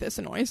going to make this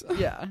a noise.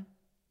 Yeah.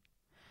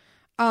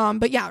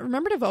 But yeah,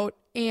 remember to vote,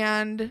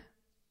 and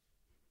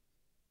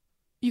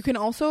you can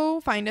also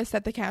find us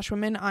at the Cash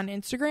Women on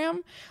Instagram.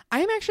 I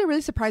am actually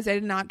really surprised I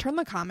did not turn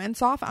the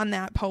comments off on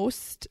that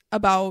post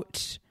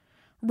about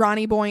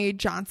Ronnie Boy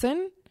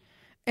Johnson,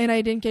 and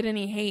I didn't get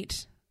any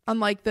hate.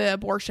 Unlike the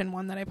abortion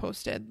one that I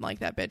posted, like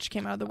that bitch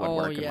came out of the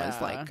woodwork and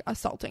was like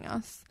assaulting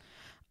us.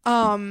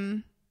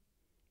 So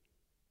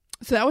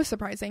that was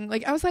surprising.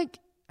 Like I was like,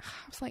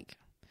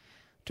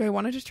 do I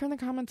want to just turn the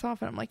comments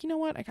off? And I'm like, you know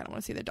what? I kind of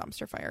want to see the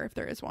dumpster fire if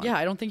there is one. Yeah,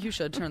 I don't think you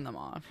should turn them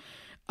off.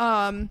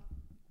 But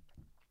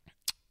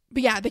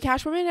yeah, the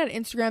Cash Women at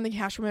Instagram, the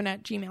Cash Women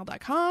at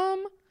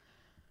gmail.com.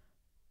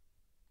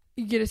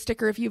 You get a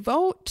sticker if you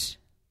vote.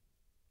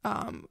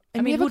 And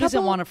I mean, who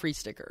doesn't want a free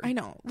sticker? I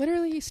know.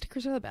 Literally,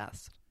 stickers are the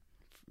best.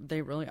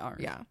 They really are.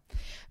 Yeah.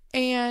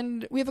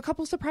 And we have a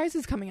couple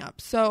surprises coming up.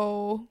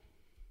 So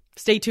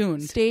stay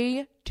tuned.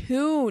 Stay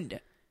tuned.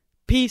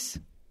 Peace.